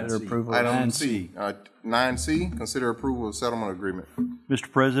Consider approval. Item C. 9C, consider approval of settlement agreement.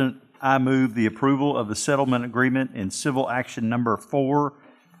 Mr. President, I move the approval of the settlement agreement in civil action number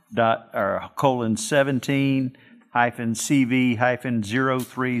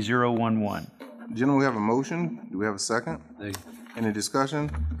 4::CV-CV-03011. Gentlemen, we have a motion. Do we have a second? Any discussion?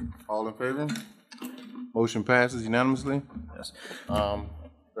 All in favor? Motion passes unanimously. Yes. Do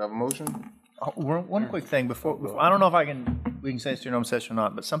we have a motion? One quick thing before I don't know if we can say this during open session or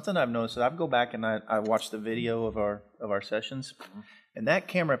not, but something I've noticed is I go back and I watch the video of our sessions, and that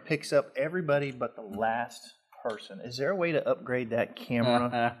camera picks up everybody but the last person. Is there a way to upgrade that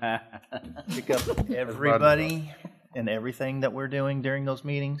camera? Pick up everybody and everything that we're doing during those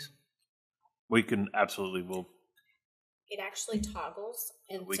meetings? We can absolutely will. It actually toggles,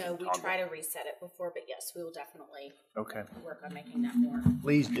 and so we try to reset it before, but yes, we will definitely work on making that more.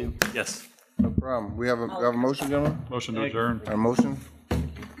 Please do. Yes. No problem. We have a motion, gentlemen? Motion to adjourn. A motion?